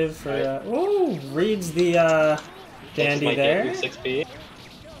negative for... ooh, reads the dandy there. 6P.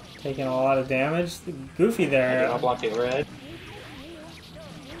 Taking a lot of damage. Goofy there. I'll block the overhead.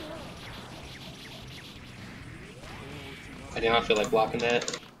 I do not feel like blocking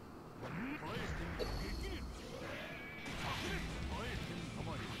that.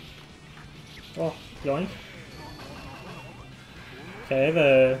 Oh, yoink.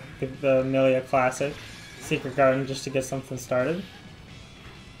 Okay, the Amelia classic. Secret Garden just to get something started.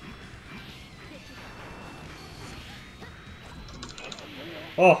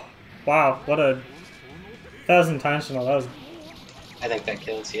 Oh, wow, what a... That was intentional, that was... I think that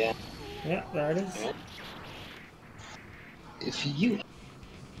kills, yeah. Yeah, there it is. Right. If you...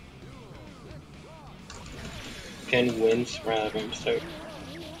 Ken wins from start.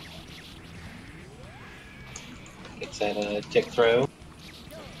 Gets that tick throw.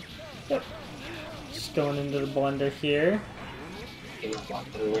 Yep. Just going into the blender here. Getting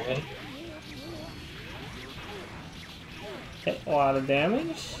blocked the overhead. Okay, a lot of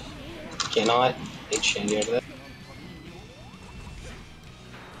damage. Cannot take Shandy out of that.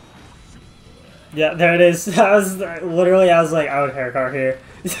 Yeah, there it is. I was literally, I was like, I would hair car here.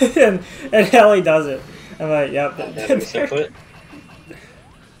 and Ellie does it. I'm like, yep.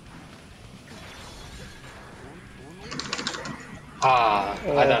 Ah,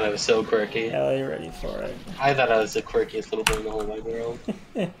 oh, I thought it was so quirky. Ellie ready for it. I thought I was the quirkiest little boy in the whole wide world.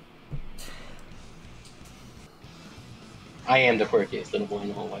 I am the quirkiest little boy in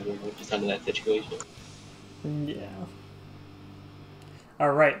the whole wide world, just under that situation. Yeah.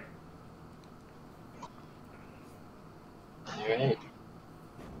 Alright. Alright.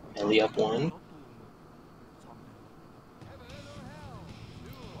 Ellie up 1.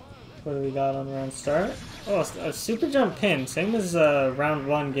 What do we got on round start? Oh, a super jump pin. Same as round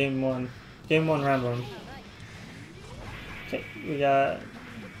 1, game 1. Game 1, round 1. Okay, we got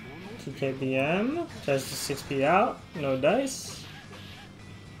TKBM. Tries to 6P out. No dice.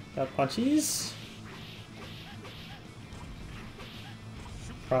 Got punchies.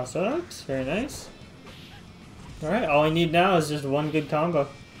 Cross ups. Very nice. Alright, all we need now is just one good combo.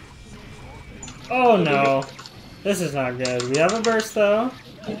 Oh no. This is not good. We have a burst though.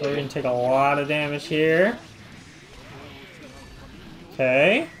 We're going to take a lot of damage here.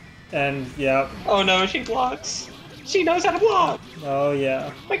 Okay. And, yep. Oh no, she blocks. She knows how to block. Oh,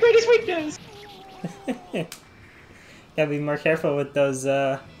 yeah. My greatest weakness. Gotta be more careful with those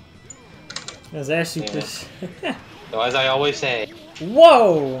air supers. Yeah. So as I always say.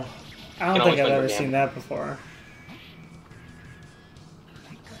 Whoa! I don't think I've ever damage. seen that before.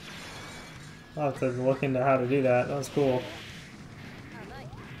 I'll have to look into how to do that. That was cool.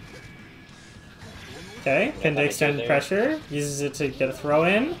 Okay, pin to extend pressure. Uses it to get a throw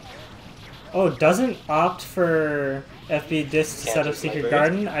in. Oh, doesn't opt for FB disc to set up Secret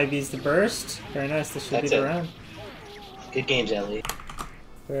Garden. IB's the burst. Very nice. This should be the round. Good games, Ellie.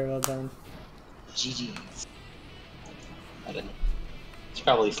 Very well done. GG's. I don't know. It's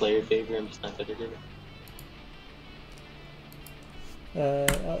probably Slayer favor. I'm just not good at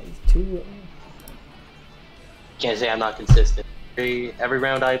it. 2. Can't say I'm not consistent. Every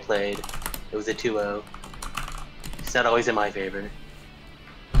round I played, it was a 2-0. It's not always in my favor.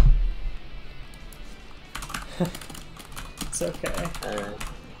 It's okay. Alright.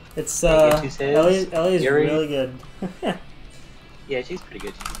 It's Ellie is Yurrie. really good. Yeah, she's pretty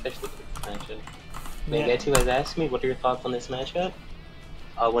good, especially for this matchup. Yeah. Megato has asked me, what are your thoughts on this matchup?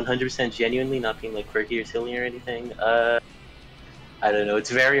 100% genuinely, not being like quirky or silly or anything. I don't know, it's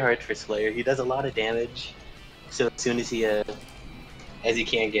very hard for Slayer. He does a lot of damage. So as soon as he as he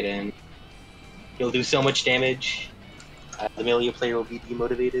can't get in. He'll do so much damage. The Amelia player will be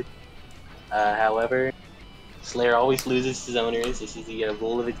demotivated. However, Slayer always loses his zoners. This is the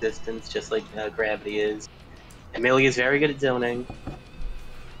rule of existence, just like Gravity is. Amelia is very good at zoning,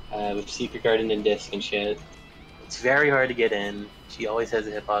 with Secret Garden and Disc and shit. It's very hard to get in. She always has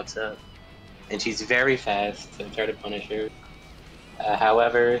a hitbox up. And she's very fast, so try to punish her.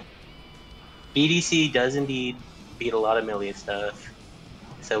 However, BDC does indeed beat a lot of Amelia stuff.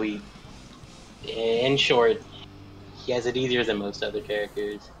 So in short, he has it easier than most other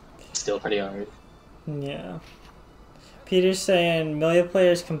characters. Still pretty hard. Yeah. Peter's saying, Melee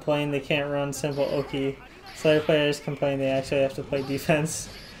players complain they can't run simple Oki. Slayer players complain they actually have to play defense.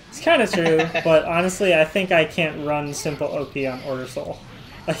 It's kind of true, but honestly, I think I can't run simple Oki on Order Soul.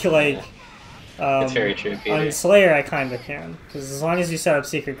 It's very true, Peter. On Slayer, I kind of can. Because as long as you set up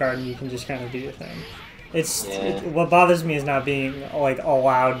Secret Garden, you can just kind of do your thing. What bothers me is not being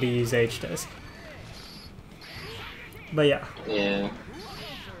allowed to use H-Disc. But yeah. Yeah.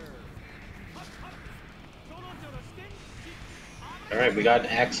 Alright, we got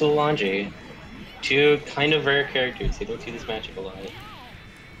Axel Lange. Two kind of rare characters. You don't see this matchup a lot.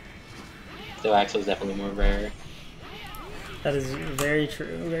 So Axel's definitely more rare. That is very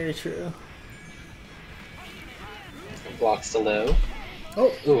true, very true. Blocks to low.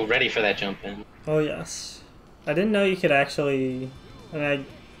 Oh! Ooh, ready for that jump in. Oh yes. I didn't know you could actually... I mean,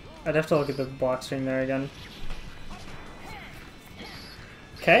 I'd have to look at the block stream there again.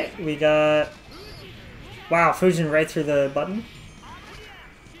 Okay, we got... Wow, Fujin right through the button.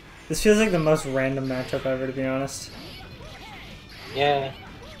 This feels like the most random matchup ever, to be honest. Yeah.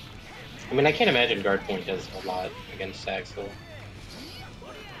 I mean, I can't imagine guard point does a lot against Axel.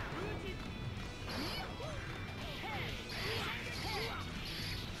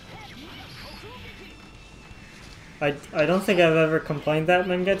 I don't think I've ever complained that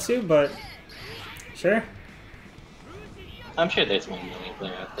Mengetsu, but sure. I'm sure there's one million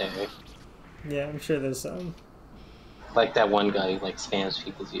player out there. Yeah, I'm sure there's some. Like that one guy who spams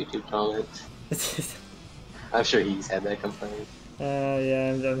people's YouTube comments. I'm sure he's had that complaint.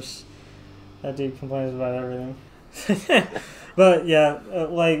 Yeah, that dude complains about everything. But yeah,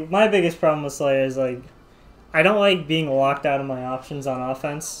 my biggest problem with Slayer is I don't like being locked out of my options on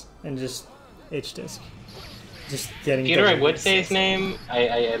offense and just H-Disc. Just getting. Peter, I would say his name.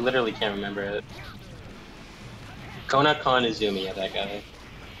 I literally can't remember it. Kona Kon Izumi, yeah, that guy.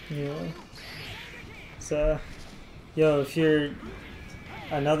 Yeah. So, yo, if you're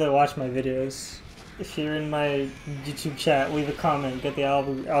another watch my videos, if you're in my YouTube chat, leave a comment, get the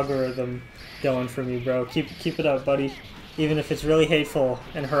algorithm going for me, bro. Keep it up, buddy. Even if it's really hateful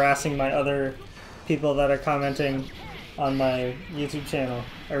and harassing my other people that are commenting on my YouTube channel.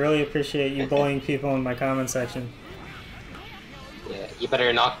 I really appreciate you bullying people in my comment section. Yeah, you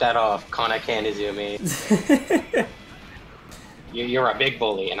better knock that off, Kona Kan Izumi. You're a big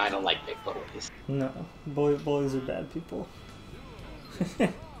bully, and I don't like big bullies. No, bullies are bad people.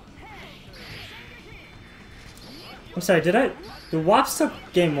 I'm sorry, the Wops took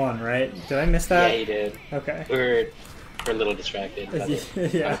game 1, right? Did I miss that? Yeah, he did. Okay. We're a little distracted by the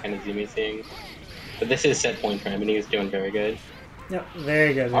yeah. kind of Izumi thing. But this is set point for him, and he was doing very good. Yep,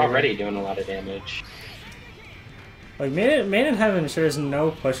 very good. Already doing a lot of damage. Maiden Heaven sure is no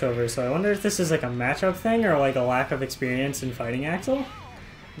pushover, so I wonder if this is a matchup thing or a lack of experience in fighting Axel?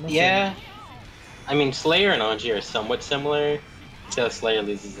 Yeah. I mean, Slayer and Anji are somewhat similar, so Slayer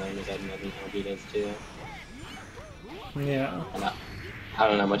loses zoners, I imagine Anji does too. Yeah. I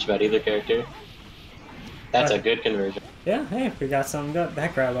don't know much about either character. That's a good conversion. Yeah, hey, we got something good.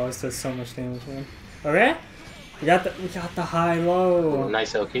 That grab always does so much damage, man. Okay? We got the high-low.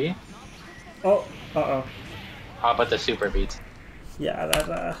 Nice Oki. Oh, uh-oh. How about the super beats? Yeah, that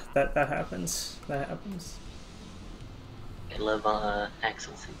happens. That happens. I love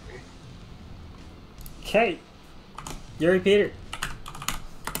Axel super. Okay. Yurrie Peter.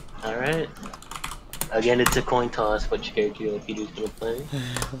 Alright. Again, it's a coin toss which character Peter's gonna play.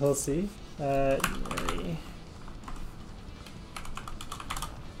 We'll see. Yurrie.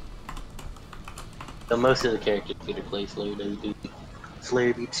 So most of the characters Peter plays Slayer does do.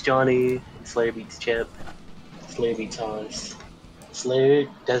 Slayer beats Johnny, Slayer beats Chip, Slayer beats Hans. Slayer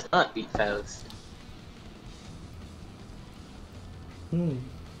does not beat Faust.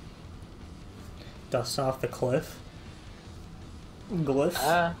 Dust off the cliff?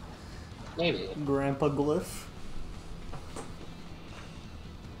 Glyph? Maybe. Grandpa Glyph?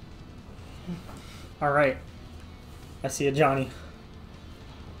 Alright. I see a Johnny.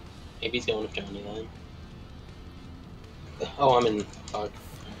 Maybe he's going with Johnny then. Oh, I'm in fog.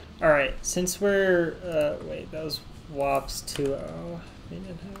 Alright, since we're... wait, that was Wops 2-0.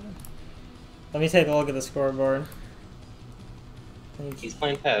 Let me take a look at the scoreboard. He's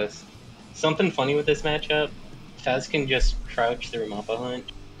playing Faz. Something funny with this matchup, Faz can just crouch through a Mappa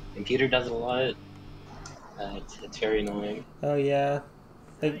Hunt. And Peter does it a lot. It's very annoying. Oh yeah.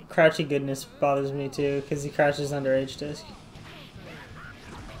 The crouchy goodness bothers me too, because he crouches under H-Disc.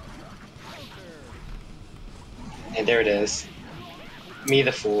 And there it is. Me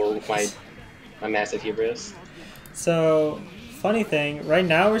the fool with my massive hubris. So, funny thing, right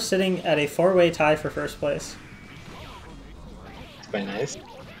now we're sitting at a 4-way tie for first place. It's quite nice.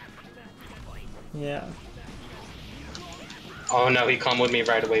 Yeah. Oh no, he comboed me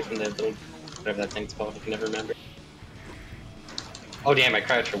right away from the whatever that thing's called, I can never remember. Oh damn, I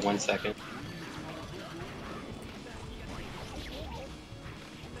crouched for 1 second.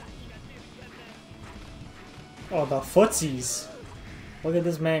 Oh, the footsies. Look at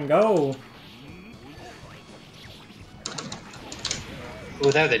this man go.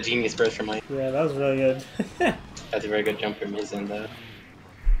 Oh, that was a genius burst from my... Yeah, that was really good. That's a very good jump from his end, though.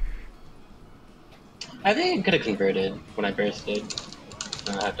 I think I could have converted when I bursted.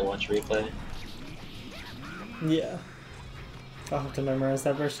 I have to watch replay. Yeah. I'll have to memorize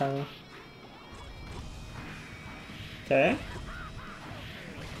that burst time. Okay.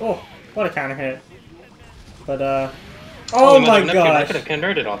 Oh, what a counter hit. But, oh my gosh! I could have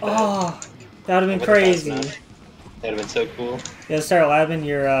converted off that. Oh, that would have been crazy. That would have been so cool. You gotta start labbing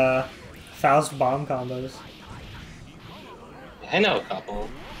your, Faust bomb combos. I know a couple.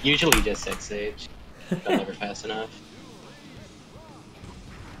 Usually just 6H. But never fast enough.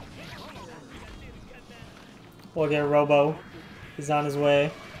 We'll get Robo. He's on his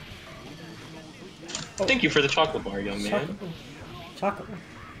way. Oh. Thank you for the chocolate bar, young man. Chocolate bar.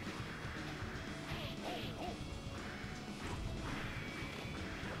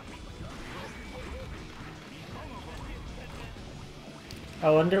 I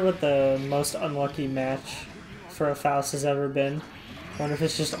wonder what the most unlucky match for a Faust has ever been. I wonder if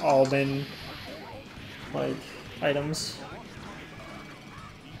it's just all been, like, items.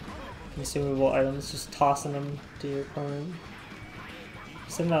 Consumable items, just tossing them to your opponent.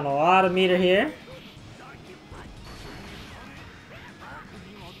 Sitting on a lot of meter here.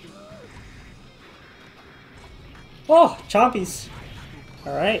 Oh, chompies.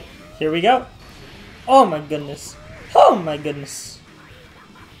 Alright, here we go. Oh my goodness. Oh my goodness.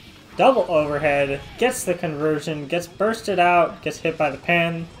 Double overhead, gets the conversion, gets bursted out, gets hit by the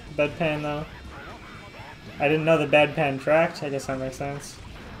pan. Bed pan though. I didn't know the bed pan tracked, I guess that makes sense.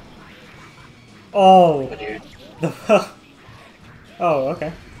 Oh! Oh,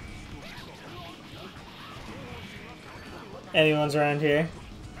 okay. Anyone's around here.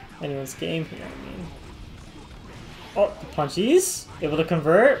 Anyone's game here, I mean. Oh, the punchies. Able to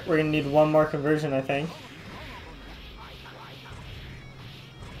convert. We're gonna need one more conversion, I think.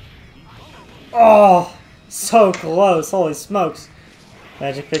 Oh! So close. Holy smokes.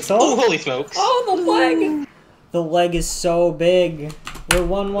 Magic Pixel. Oh, holy smokes. Oh, the leg! The leg is so big. We're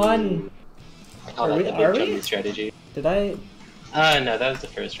 1-1. I call that the big jumping strategy. Did I? No, that was the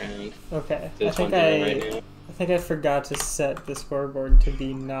first round. Okay. So I think I forgot to set the scoreboard to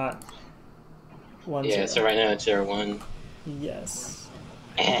be not 1-0. Yeah, so right now it's 0-1. Yes.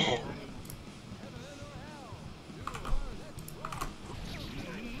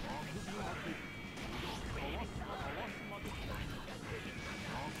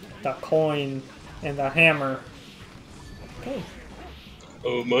 The coin and the hammer. Okay.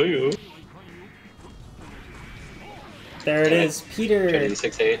 Oh my. There it is, Peter.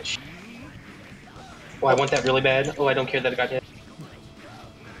 6H. Oh, I want that really bad. Oh, I don't care that it got hit.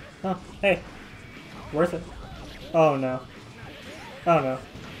 Oh, hey. Worth it. Oh no. Oh no.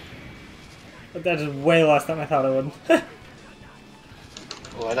 But that is way less than I thought it would.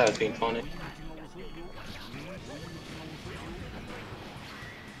 Oh, I thought it was being funny.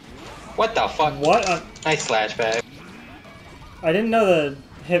 What the fuck? What? Nice slash back. I didn't know the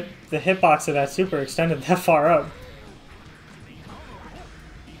hitbox of that super extended that far up.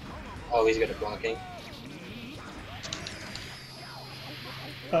 Oh, he's good at blocking.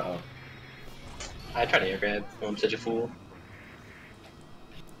 Uh-oh. I tried to air grab. Oh, I'm such a fool.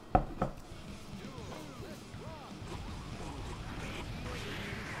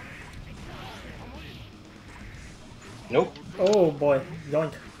 Nope. Oh boy.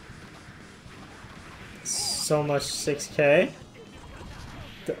 Yoink. So much 6K.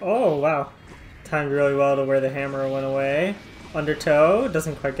 Oh wow. Timed really well to where the hammer went away. Undertow.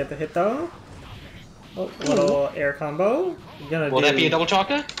 Doesn't quite get the hit though. Oh, little air combo. Will that be a double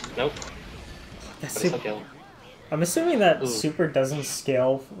chaka? Nope. That's super. I'm assuming that super doesn't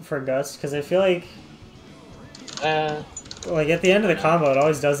scale for Gus because I feel like Like at the end of the combo, it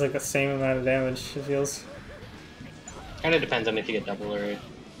always does like the same amount of damage. It feels. Kind of depends on if you get double or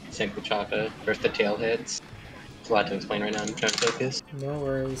single chaka, or if the tail hits. It's a lot to explain right now. I'm trying to focus. No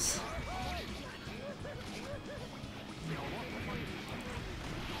worries.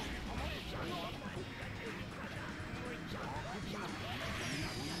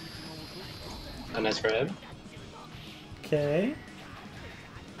 A nice grab. Okay.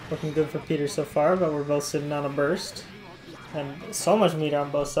 Looking good for Peter so far, but we're both sitting on a burst. And so much meat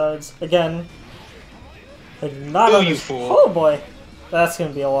on both sides. Again, like not on you this. fool. Oh boy, that's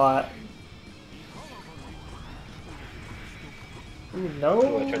gonna be a lot. Ooh, no.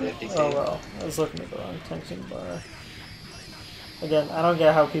 Ooh, I tried the FTC. Oh well, I was looking at the wrong tension bar. Again, I don't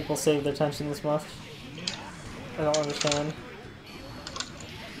get how people save their tension this much. I don't understand.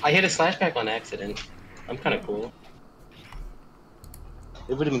 I hit a slashback on accident. I'm kind of cool.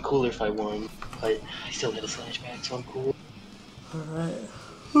 It would have been cooler if I won, but I still hit a slashback, so I'm cool. Alright.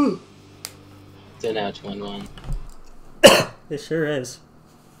 So now it's 1-1. It sure is.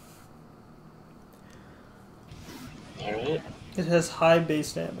 Alright. It has high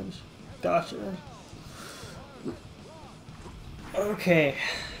base damage. Gotcha. Okay.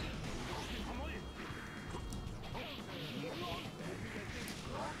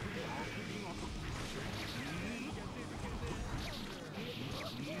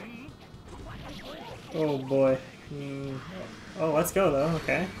 Oh boy. Oh, let's go though.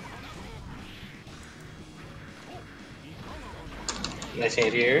 Okay. Nice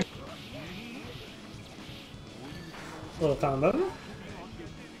hand here. Little combo.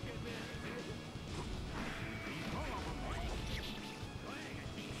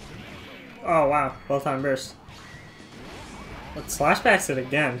 Oh wow, well timed burst. Let's slashbacks it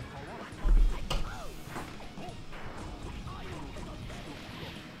again.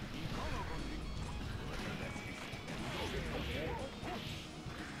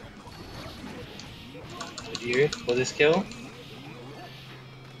 Good here. Will this kill?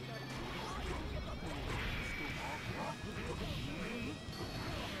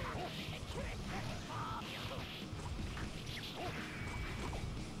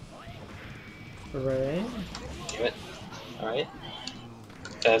 Right. Do it. Alright.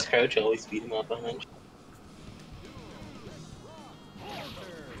 Fast crouch, always beat him up behind.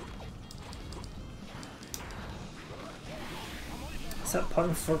 Is that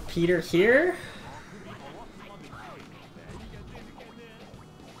point for Peter here?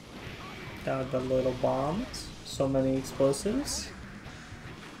 Got the little bombs. So many explosives.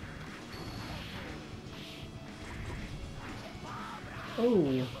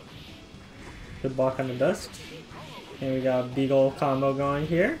 Oh. Good block on the dust. And we got a big ol' combo going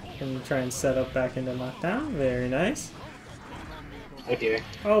here. And try and set up back into knockdown. Very nice. Oh dear.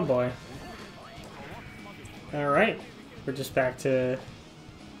 Oh boy. Alright. We're just back to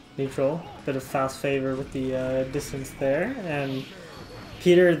neutral. Bit of fast favor with the distance there. And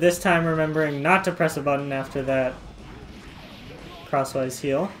Peter this time remembering not to press a button after that crosswise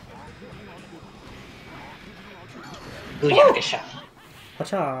heal. Booyakasha.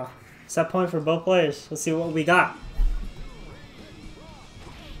 Wacha. Set point for both players. Let's see what we got.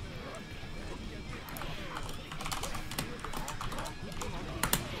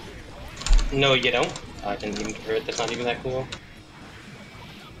 No, you don't. I didn't even convert. That's not even that cool.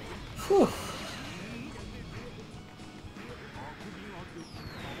 Whew.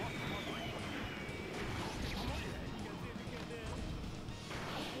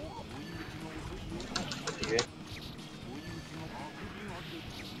 Here.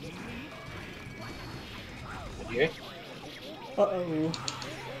 Here. Uh-oh.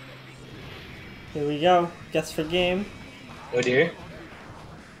 Here we go. Guess for game. Oh dear.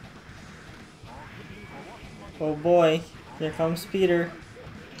 Oh boy. Here comes Peter.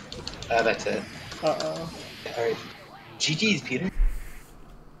 That's it. Uh-oh. Alright. GG's, Peter.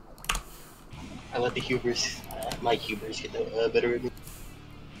 I let the Hubers, my Hubers, get the better of me.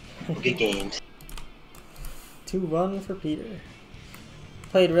 Good games. 2-1 for Peter.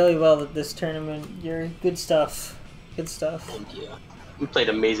 Played really well at this tournament. You're good stuff. Good stuff. Thank you. You played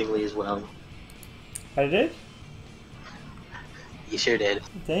amazingly as well. I did? You sure did.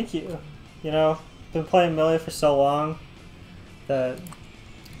 Thank you. You know, been playing Melee for so long that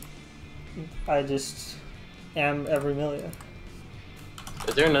I just am every Melee.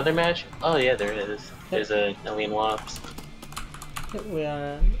 Is there another match? Oh yeah, there is. There's a Ellie and Wops. We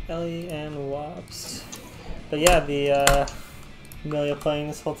are Ellie and Wops. But yeah, the Melee playing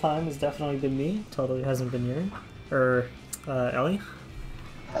this whole time has definitely been me. Totally hasn't been Yurrie. Or Ellie.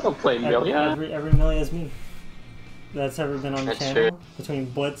 I don't play Melee. Every Melee is me. That's ever been on the That's channel. true. Between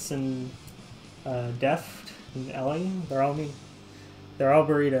Blitz and Deft. and Ellie, they're all me. They're all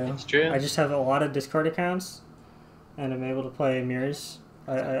burrito. It's true. I just have a lot of Discord accounts, and I'm able to play mirrors.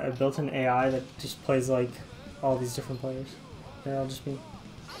 I built an AI that just plays like all these different players. They're all just me.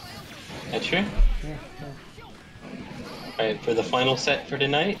 That's true. Yeah. Alright, for the final set for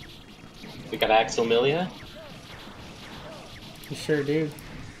tonight, we got Axel Milia. You sure do.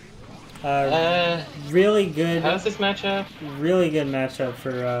 Really good. How's this matchup? Really good matchup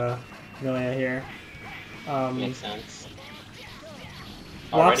for Milia here. Makes sense.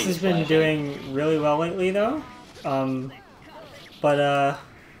 Wops has been doing really well lately, though. But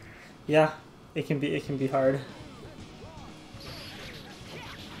yeah, it can be hard,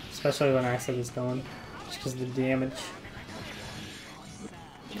 especially when Axel gets going, just because of the damage.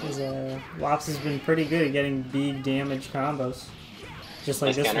 Because Wops has been pretty good at getting big damage combos, just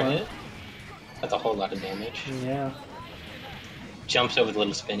like nice this one. Hit. That's a whole lot of damage. Yeah. Jumps over the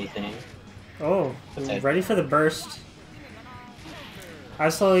little spinny thing. Oh, ready for the burst. I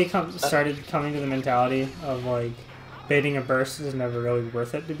slowly started coming to the mentality of like, baiting a burst is never really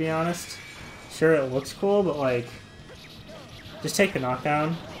worth it, to be honest. Sure, it looks cool, but like, just take the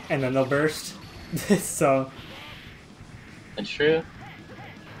knockdown and then they'll burst. So. That's true.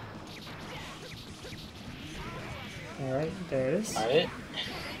 Alright, there it is. Alright.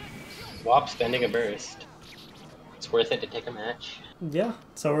 Wop spending a burst. It's worth it to take a match. Yeah,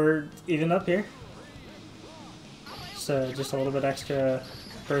 so we're even up here. So just a little bit extra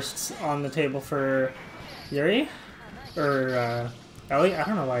bursts on the table for Yurrie. Or Ellie. I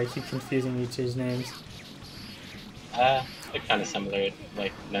don't know why I keep confusing each of his names. They're kind of similar,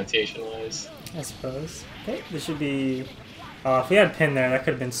 like, pronunciation-wise. I suppose. Okay, this should be... Oh, if we had Pin there, that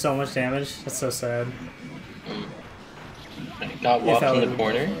could have been so much damage. That's so sad. Got Wop in the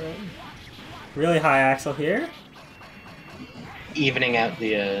corner. Really high Axel here. Evening out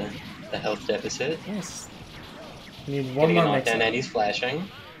the health deficit. Yes. We need one more mix. And he's flashing.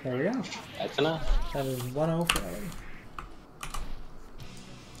 There we go. That's enough. That is 1-0 for Ellie.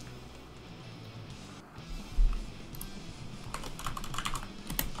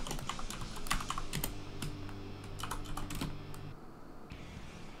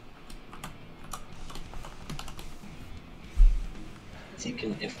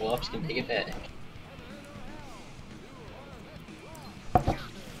 If Wops can take it back.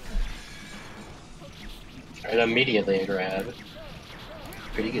 Alright, immediately a grab.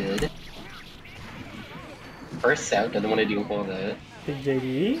 Pretty good. Bursts out, doesn't want to do all that. Big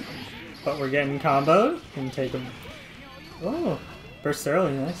JD, but we're getting comboed and take him. Oh, burst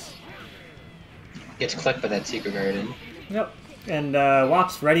early, nice. Gets clipped by that secret garden. Yep, and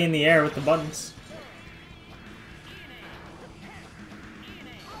Wops ready in the air with the buttons.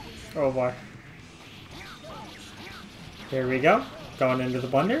 Oh boy. Here we go. Going into the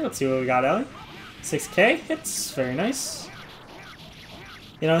blender. Let's see what we got, Ellie. 6k hits. Very nice.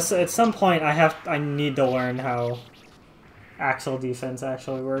 You know, so at some point I need to learn how Axel defense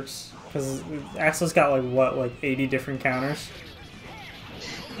actually works. Because Axel's got like what, like 80 different counters?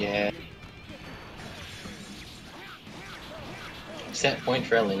 Yeah. Set point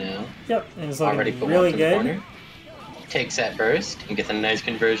for Ellie now. Yep, and it's looking really good. Takes that burst and gets a nice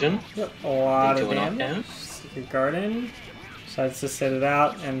conversion. Yep, a lot of damage. Secret Garden. Decides to sit it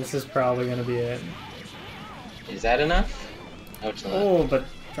out, and this is probably going to be it. Is that enough? No, it's not. Oh, but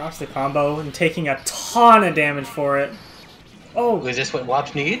drops the combo and taking a ton of damage for it. Oh! Is this what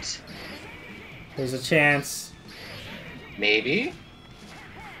Wops needs? There's a chance. Maybe.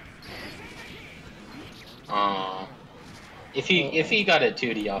 Aw. If he got a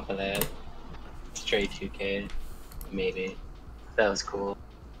 2D off of that, straight 2k. Maybe. That was cool.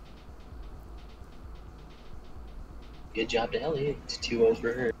 Good job to Ellie. It's 2-0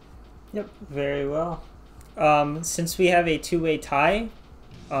 for her. Yep, very well. Since we have a two-way tie,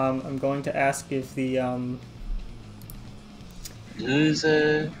 I'm going to ask if the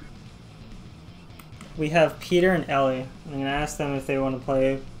we have Peter and Ellie. I'm going to ask them if they want to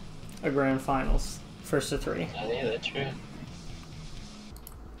play a grand finals, first to 3. Oh yeah, that's true.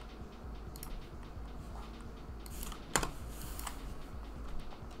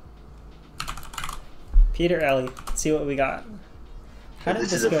 Peter, Ellie, let's see what we got. How did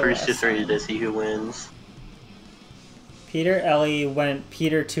this this is a go first to last 3 time? to see who wins. Peter, Ellie went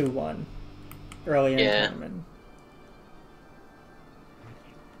Peter 2-1 earlier in the tournament.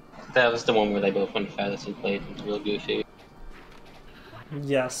 That was the one where they both went fast and played real goofy.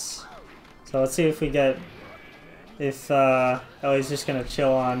 Yes. So let's see if we get... If Ellie's just going to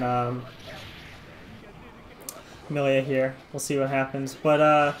chill on Milia here. We'll see what happens.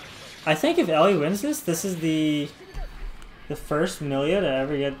 But I think if Ellie wins this, this is the first Milia to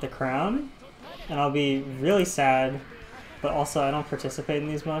ever get the crown. and I'll be really sad, but also I don't participate in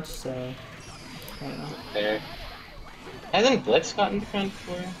these much, so I don't know. Fair. Hasn't Blitz gotten the crown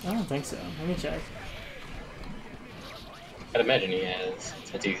before? I don't think so. Let me check. I'd imagine he has,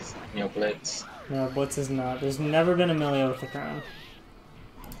 since he's, Blitz. No, Blitz is not. There's never been a Milio with the crown.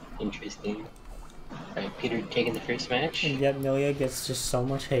 Interesting. Alright, Peter taking the first match. And yet Milio gets just so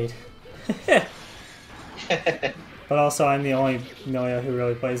much hate. But also I'm the only Milio who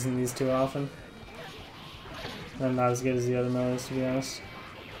really plays in these too often. I'm not as good as the other Milios, to be honest.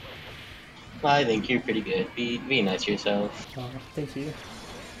 Well, I think you're pretty good. Be nice to yourself. Oh, thank you.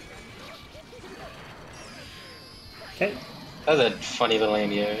 Okay. That was a funny little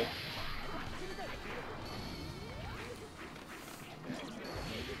ambio.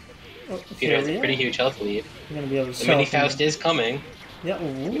 Oh, Peter has a pretty huge health lead. You're gonna be able to The show mini Faust is coming. Yeah,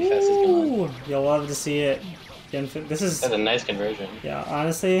 Mini Faust is gone. You'll love to see it. This is... That's a nice conversion. Yeah,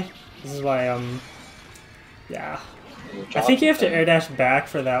 honestly, this is why, yeah. I think you have to air dash back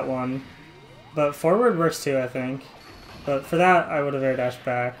for that one. But forward works too, I think. But for that, I would have air dashed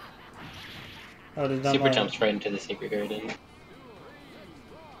back. I would have done Super jumps right into the secret garden.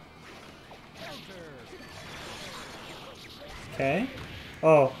 Okay.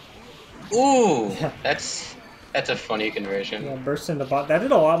 Oh. Ooh! That's a funny conversion. Yeah, burst into bot. That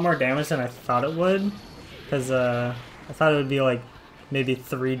did a lot more damage than I thought it would. Because I thought it would be like maybe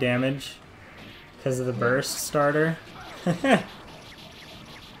 3 damage. Because of the burst starter.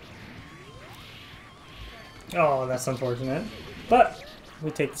 Oh, that's unfortunate. But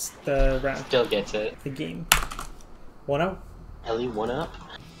we take the round. Still gets it. The game. 1-0. Ellie 1-up.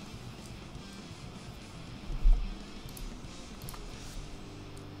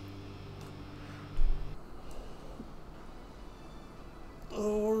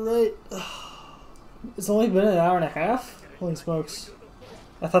 Alright. It's only been an hour and a half? Holy smokes.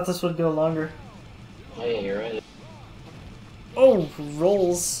 I thought this would go longer. Oh yeah, you're right. Oh,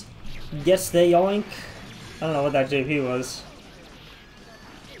 rolls. Gets the yoink. I don't know what that JP was.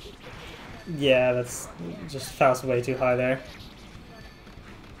 Yeah, that's just Faust way too high there.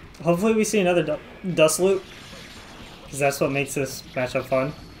 Hopefully we see another dust loop. Because that's what makes this matchup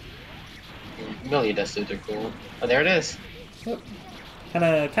fun. Million dust loops are cool. Oh, there it is. Yep.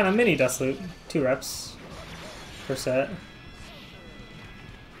 Kind of mini dust loop. 2 reps per set.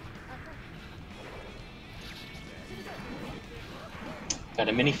 Got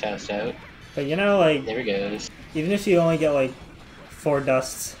a mini Faust out. But you know, like, there he goes. Even if you only get like 4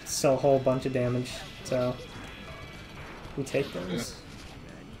 dusts, it's still a whole bunch of damage. So we take those.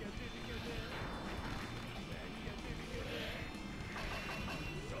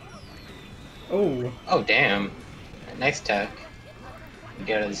 Oh. Oh damn. Nice tech.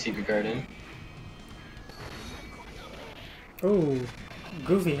 Get out of the secret garden. Oh.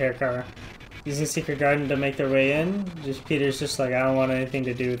 Goofy hair car. Using secret garden to make their way in. Peter's just like, I don't want anything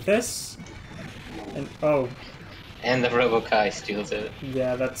to do with this. And oh. And the Robo-Kai steals it.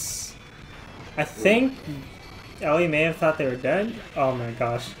 Yeah, that's... I think Ellie may have thought they were dead. Oh my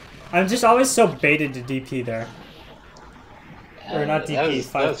gosh. I'm just always so baited to DP there. Or not DP,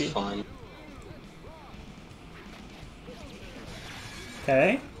 5P. That was fun.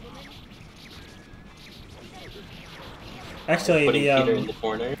 Okay. Actually, putting Peter in the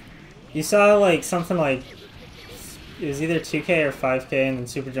corner. You saw like something like it was either 2K or 5K and then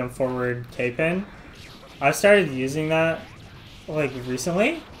super jump forward K-pin. I started using that like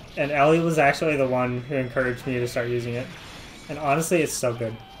recently, and Ellie was actually the one who encouraged me to start using it. And honestly, it's so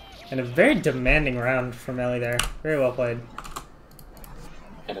good. And a very demanding round from Ellie there. Very well played.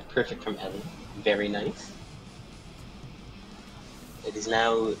 And a perfect from Ellie. Very nice. It is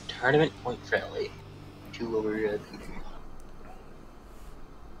now tournament point for Ellie. 2 over Peter.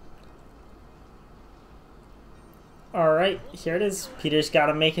 Alright, here it is. Peter's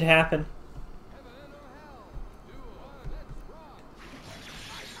gotta make it happen.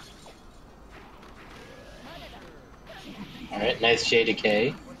 Alright, nice J to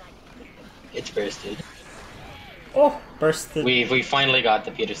K. It's bursted. Oh, bursted. We finally got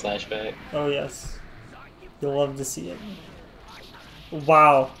the Peter slash back. Oh yes. You'll love to see it.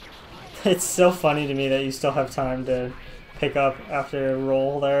 Wow. It's so funny to me that you still have time to pick up after a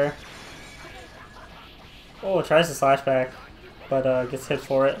roll there. Oh, it tries to slash back, but gets hit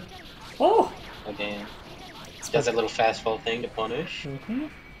for it. Oh! Oh damn. Does a little fast fall thing to punish. Mm-hmm.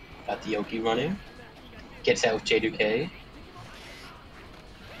 Got the Yoki running. Gets out with J2K.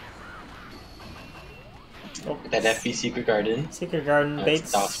 Oh, that FB Secret Garden. Secret Garden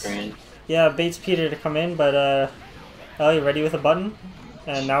baits. Screen. Yeah, baits Peter to come in, but Ellie ready with a button,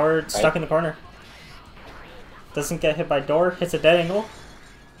 and now we're stuck in the corner. Doesn't get hit by door, hits a dead angle.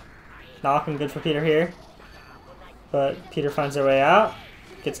 Not looking good for Peter here. But Peter finds their way out.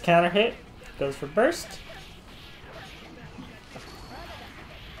 Gets counter hit. Goes for burst.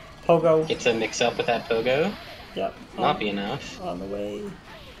 Pogo. Gets a mix up with that Pogo. Yep. Not be enough. On the way.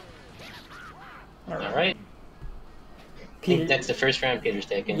 Alright. I think that's the first round Peter's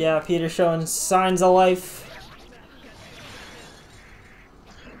taking. Yeah, Peter showing signs of life.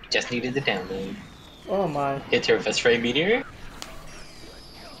 Just needed the download. Oh my. Hits her with a spray meteor.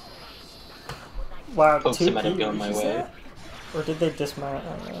 Wow, Pokes him out of going my way. Or did they dismount?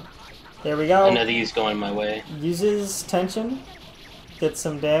 I don't know. There we go. Another use going my way. Uses tension. Gets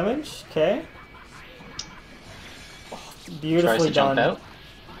some damage. Okay. Oh, beautifully Tries to done. jump out.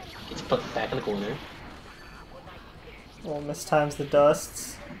 Gets put back in the corner. Oh, mistimes the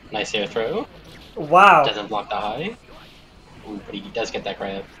dusts. Nice air throw. Wow. Doesn't block the high. Ooh, but he does get that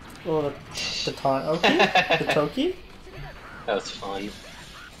grab. Oh, the taunt. Okay. The Toki. That was fun.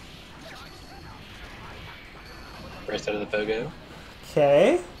 Burst out of the Pogo.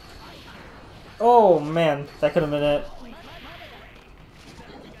 Okay. Oh man, that could have been it.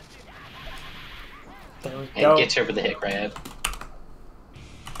 There we go. And gets her with the hit grab.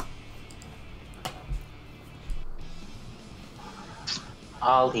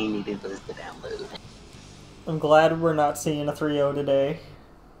 All he needed was the download. I'm glad we're not seeing a 3-0 today.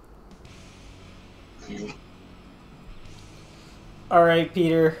 Alright,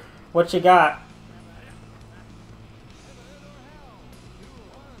 Peter. What you got?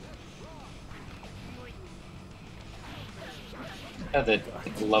 Had the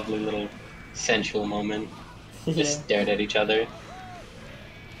lovely little sensual moment. Yeah. Just stared at each other.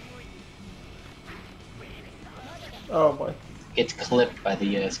 Oh boy. Gets clipped by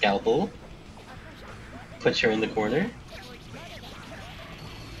the scalpel. Puts her in the corner.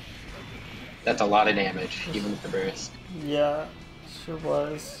 That's a lot of damage, even with the burst. Yeah, sure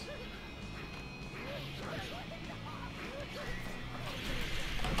was.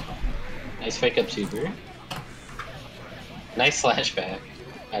 Nice fake up super. Nice slash back.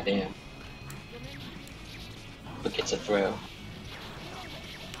 God damn. But gets a throw.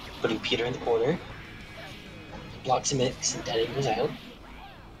 Putting Peter in the corner. Blocks a mix and Daddy goes out.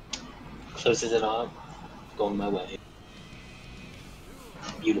 Closes it off. Going my way.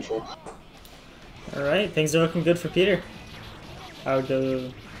 Beautiful. Alright, things are looking good for Peter. I'll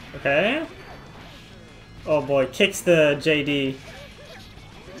go. Okay. Oh boy, kicks the JD.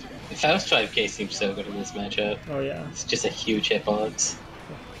 The Faust 5k seems so good in this matchup. Oh yeah. It's just a huge hitbox.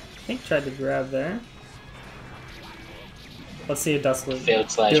 I think tried to grab there. Let's see a dust loop. Failed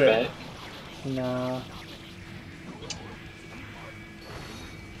slash back. Nah.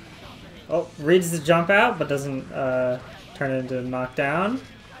 Oh, reads the jump out, but doesn't turn it into a knockdown.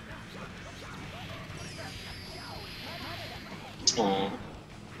 Aww.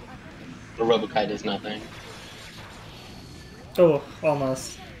 The Robokai does nothing. Oh,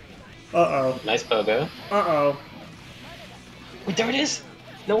 almost. Uh-oh. Nice Pogo. Uh-oh. Wait, there it is!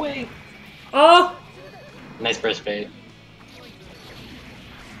 No way! Oh! Nice burst bait.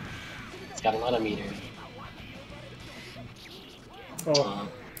 It's got a lot of meter. Oh.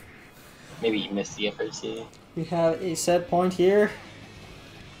 Maybe you missed the FRC. We have a set point here.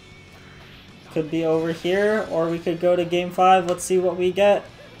 Could be over here, or we could go to game 5. Let's see what we get.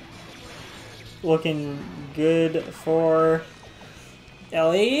 Looking good for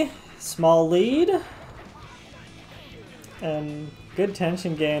Ellie. Small lead. And good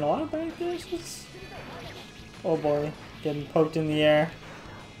tension gain. A lot of back dashes. Oh boy. Getting poked in the air.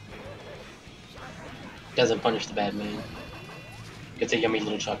 Doesn't punish the bad man. Gets a yummy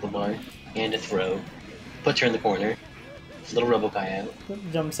little chocolate bar. And a throw. Puts her in the corner. Little Robokai out.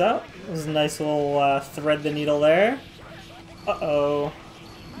 Jumps out. There's a nice little thread the needle there. Uh-oh.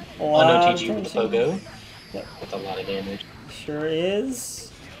 Oh no, GG with the Pogo. Yep. With a lot of damage. Sure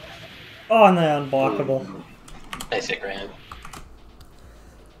is. Oh, and they're unblockable. Ooh. Nice hit grab.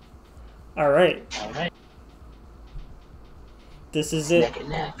 Alright. Alright. This is it. Neck and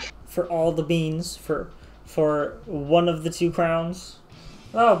neck. For all the beans. For one of the 2 crowns.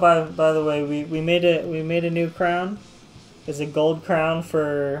 Oh, by the way, we made a new crown. It's a gold crown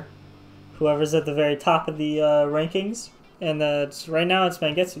for whoever's at the very top of the rankings. And right now it's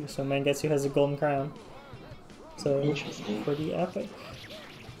Mangetsu, so Mangetsu has a golden crown. So pretty epic.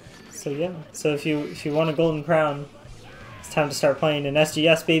 So yeah, so if you want a golden crown, it's time to start playing in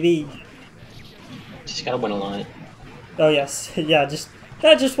SGS, baby. Just gotta win a lot. Oh yes, yeah, just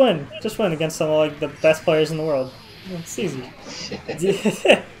win against some of like the best players in the world. It's easy.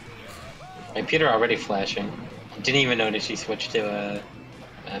 My Peter already flashing. Didn't even notice she switched to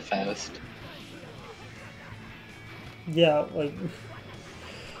Faust. Yeah, like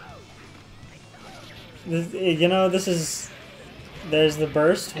You know, there's the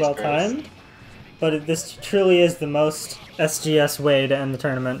burst, Nice well burst. timed, but this truly is the most SGS way to end the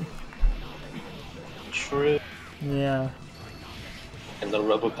tournament. True. Yeah. And the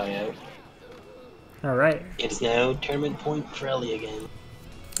Robokai out. All right. It is now tournament point for Ellie again.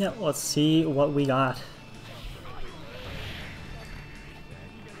 Yeah. Let's see what we got.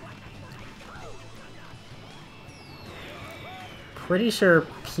 Pretty sure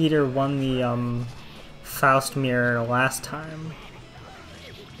Peter won the Faust mirror last time.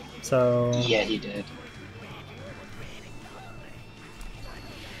 So. Yeah, he did.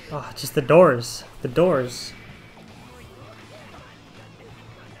 Oh, just the doors. The doors.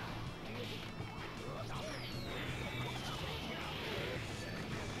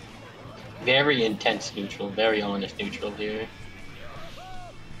 Very intense neutral, very honest neutral here.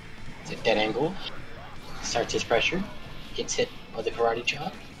 It's a dead angle. Starts his pressure. Gets hit by the karate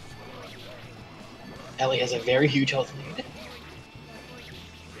chop. Ellie has a very huge health lead.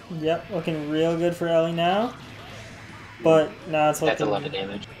 Yep, looking real good for Ellie now. But now it's looking... That's a lot of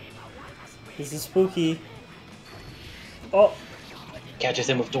damage. This is spooky. Oh! Catches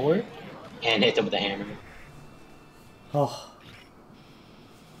him with door, and hits him with a hammer. Oh.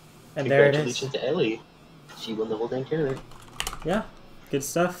 And there it is. Congratulations to Ellie. She won the whole dang tournament. Yeah, good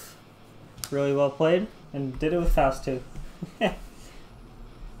stuff. Really well played, and did it with Faust too.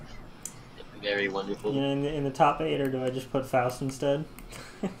 Very wonderful. You know, in the top 8, or do I just put Faust instead?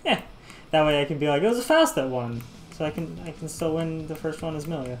 That way I can be like, it was a Faust that won, so I can still win the first one as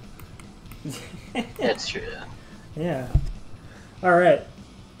Milia. That's true. Yeah. All right.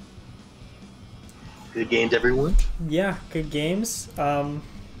 Good games, everyone. Yeah, good games.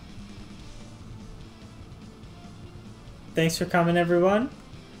 Thanks for coming, everyone.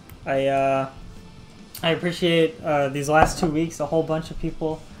 I appreciate these last 2 weeks. A whole bunch of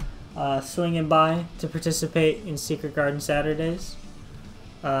people swinging by to participate in Secret Garden Saturdays.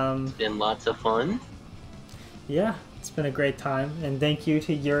 It's been lots of fun. Yeah, it's been a great time, and thank you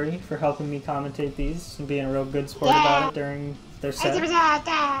to Yurrie for helping me commentate these and being a real good sport about it during their set.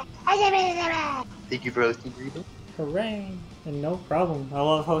 Thank you for hosting, Reba. Hooray! And no problem. I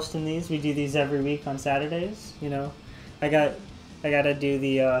love hosting these. We do these every week on Saturdays. You know, I gotta do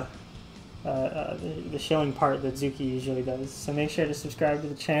the showing part that Zuki usually does. So make sure to subscribe to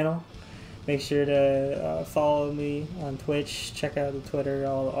the channel. Make sure to follow me on Twitch. Check out the Twitter,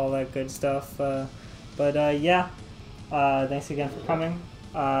 all that good stuff. Yeah, thanks again for coming.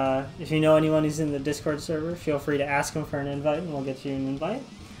 If you know anyone who's in the Discord server, feel free to ask them for an invite, and we'll get you an invite.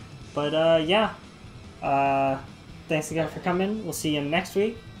 Yeah. Thanks again for coming. We'll see you next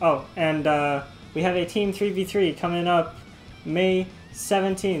week. Oh, and we have a Team 3v3 coming up May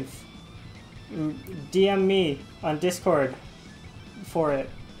 17th. DM me on Discord for it.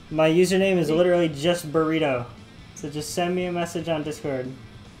 My username is literally just burrito. So just send me a message on Discord.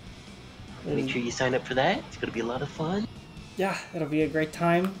 Make sure you sign up for that. It's going to be a lot of fun. Yeah, it'll be a great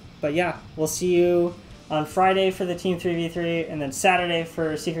time. But yeah, we'll see you on Friday for the Team 3v3 and then Saturday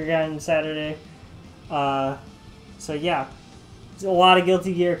for Secret Garden Saturday. So yeah, there's a lot of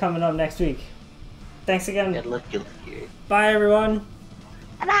Guilty Gear coming up next week. Thanks again. I love Guilty Gear. Bye, everyone.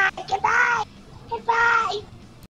 Bye. Goodbye. Goodbye.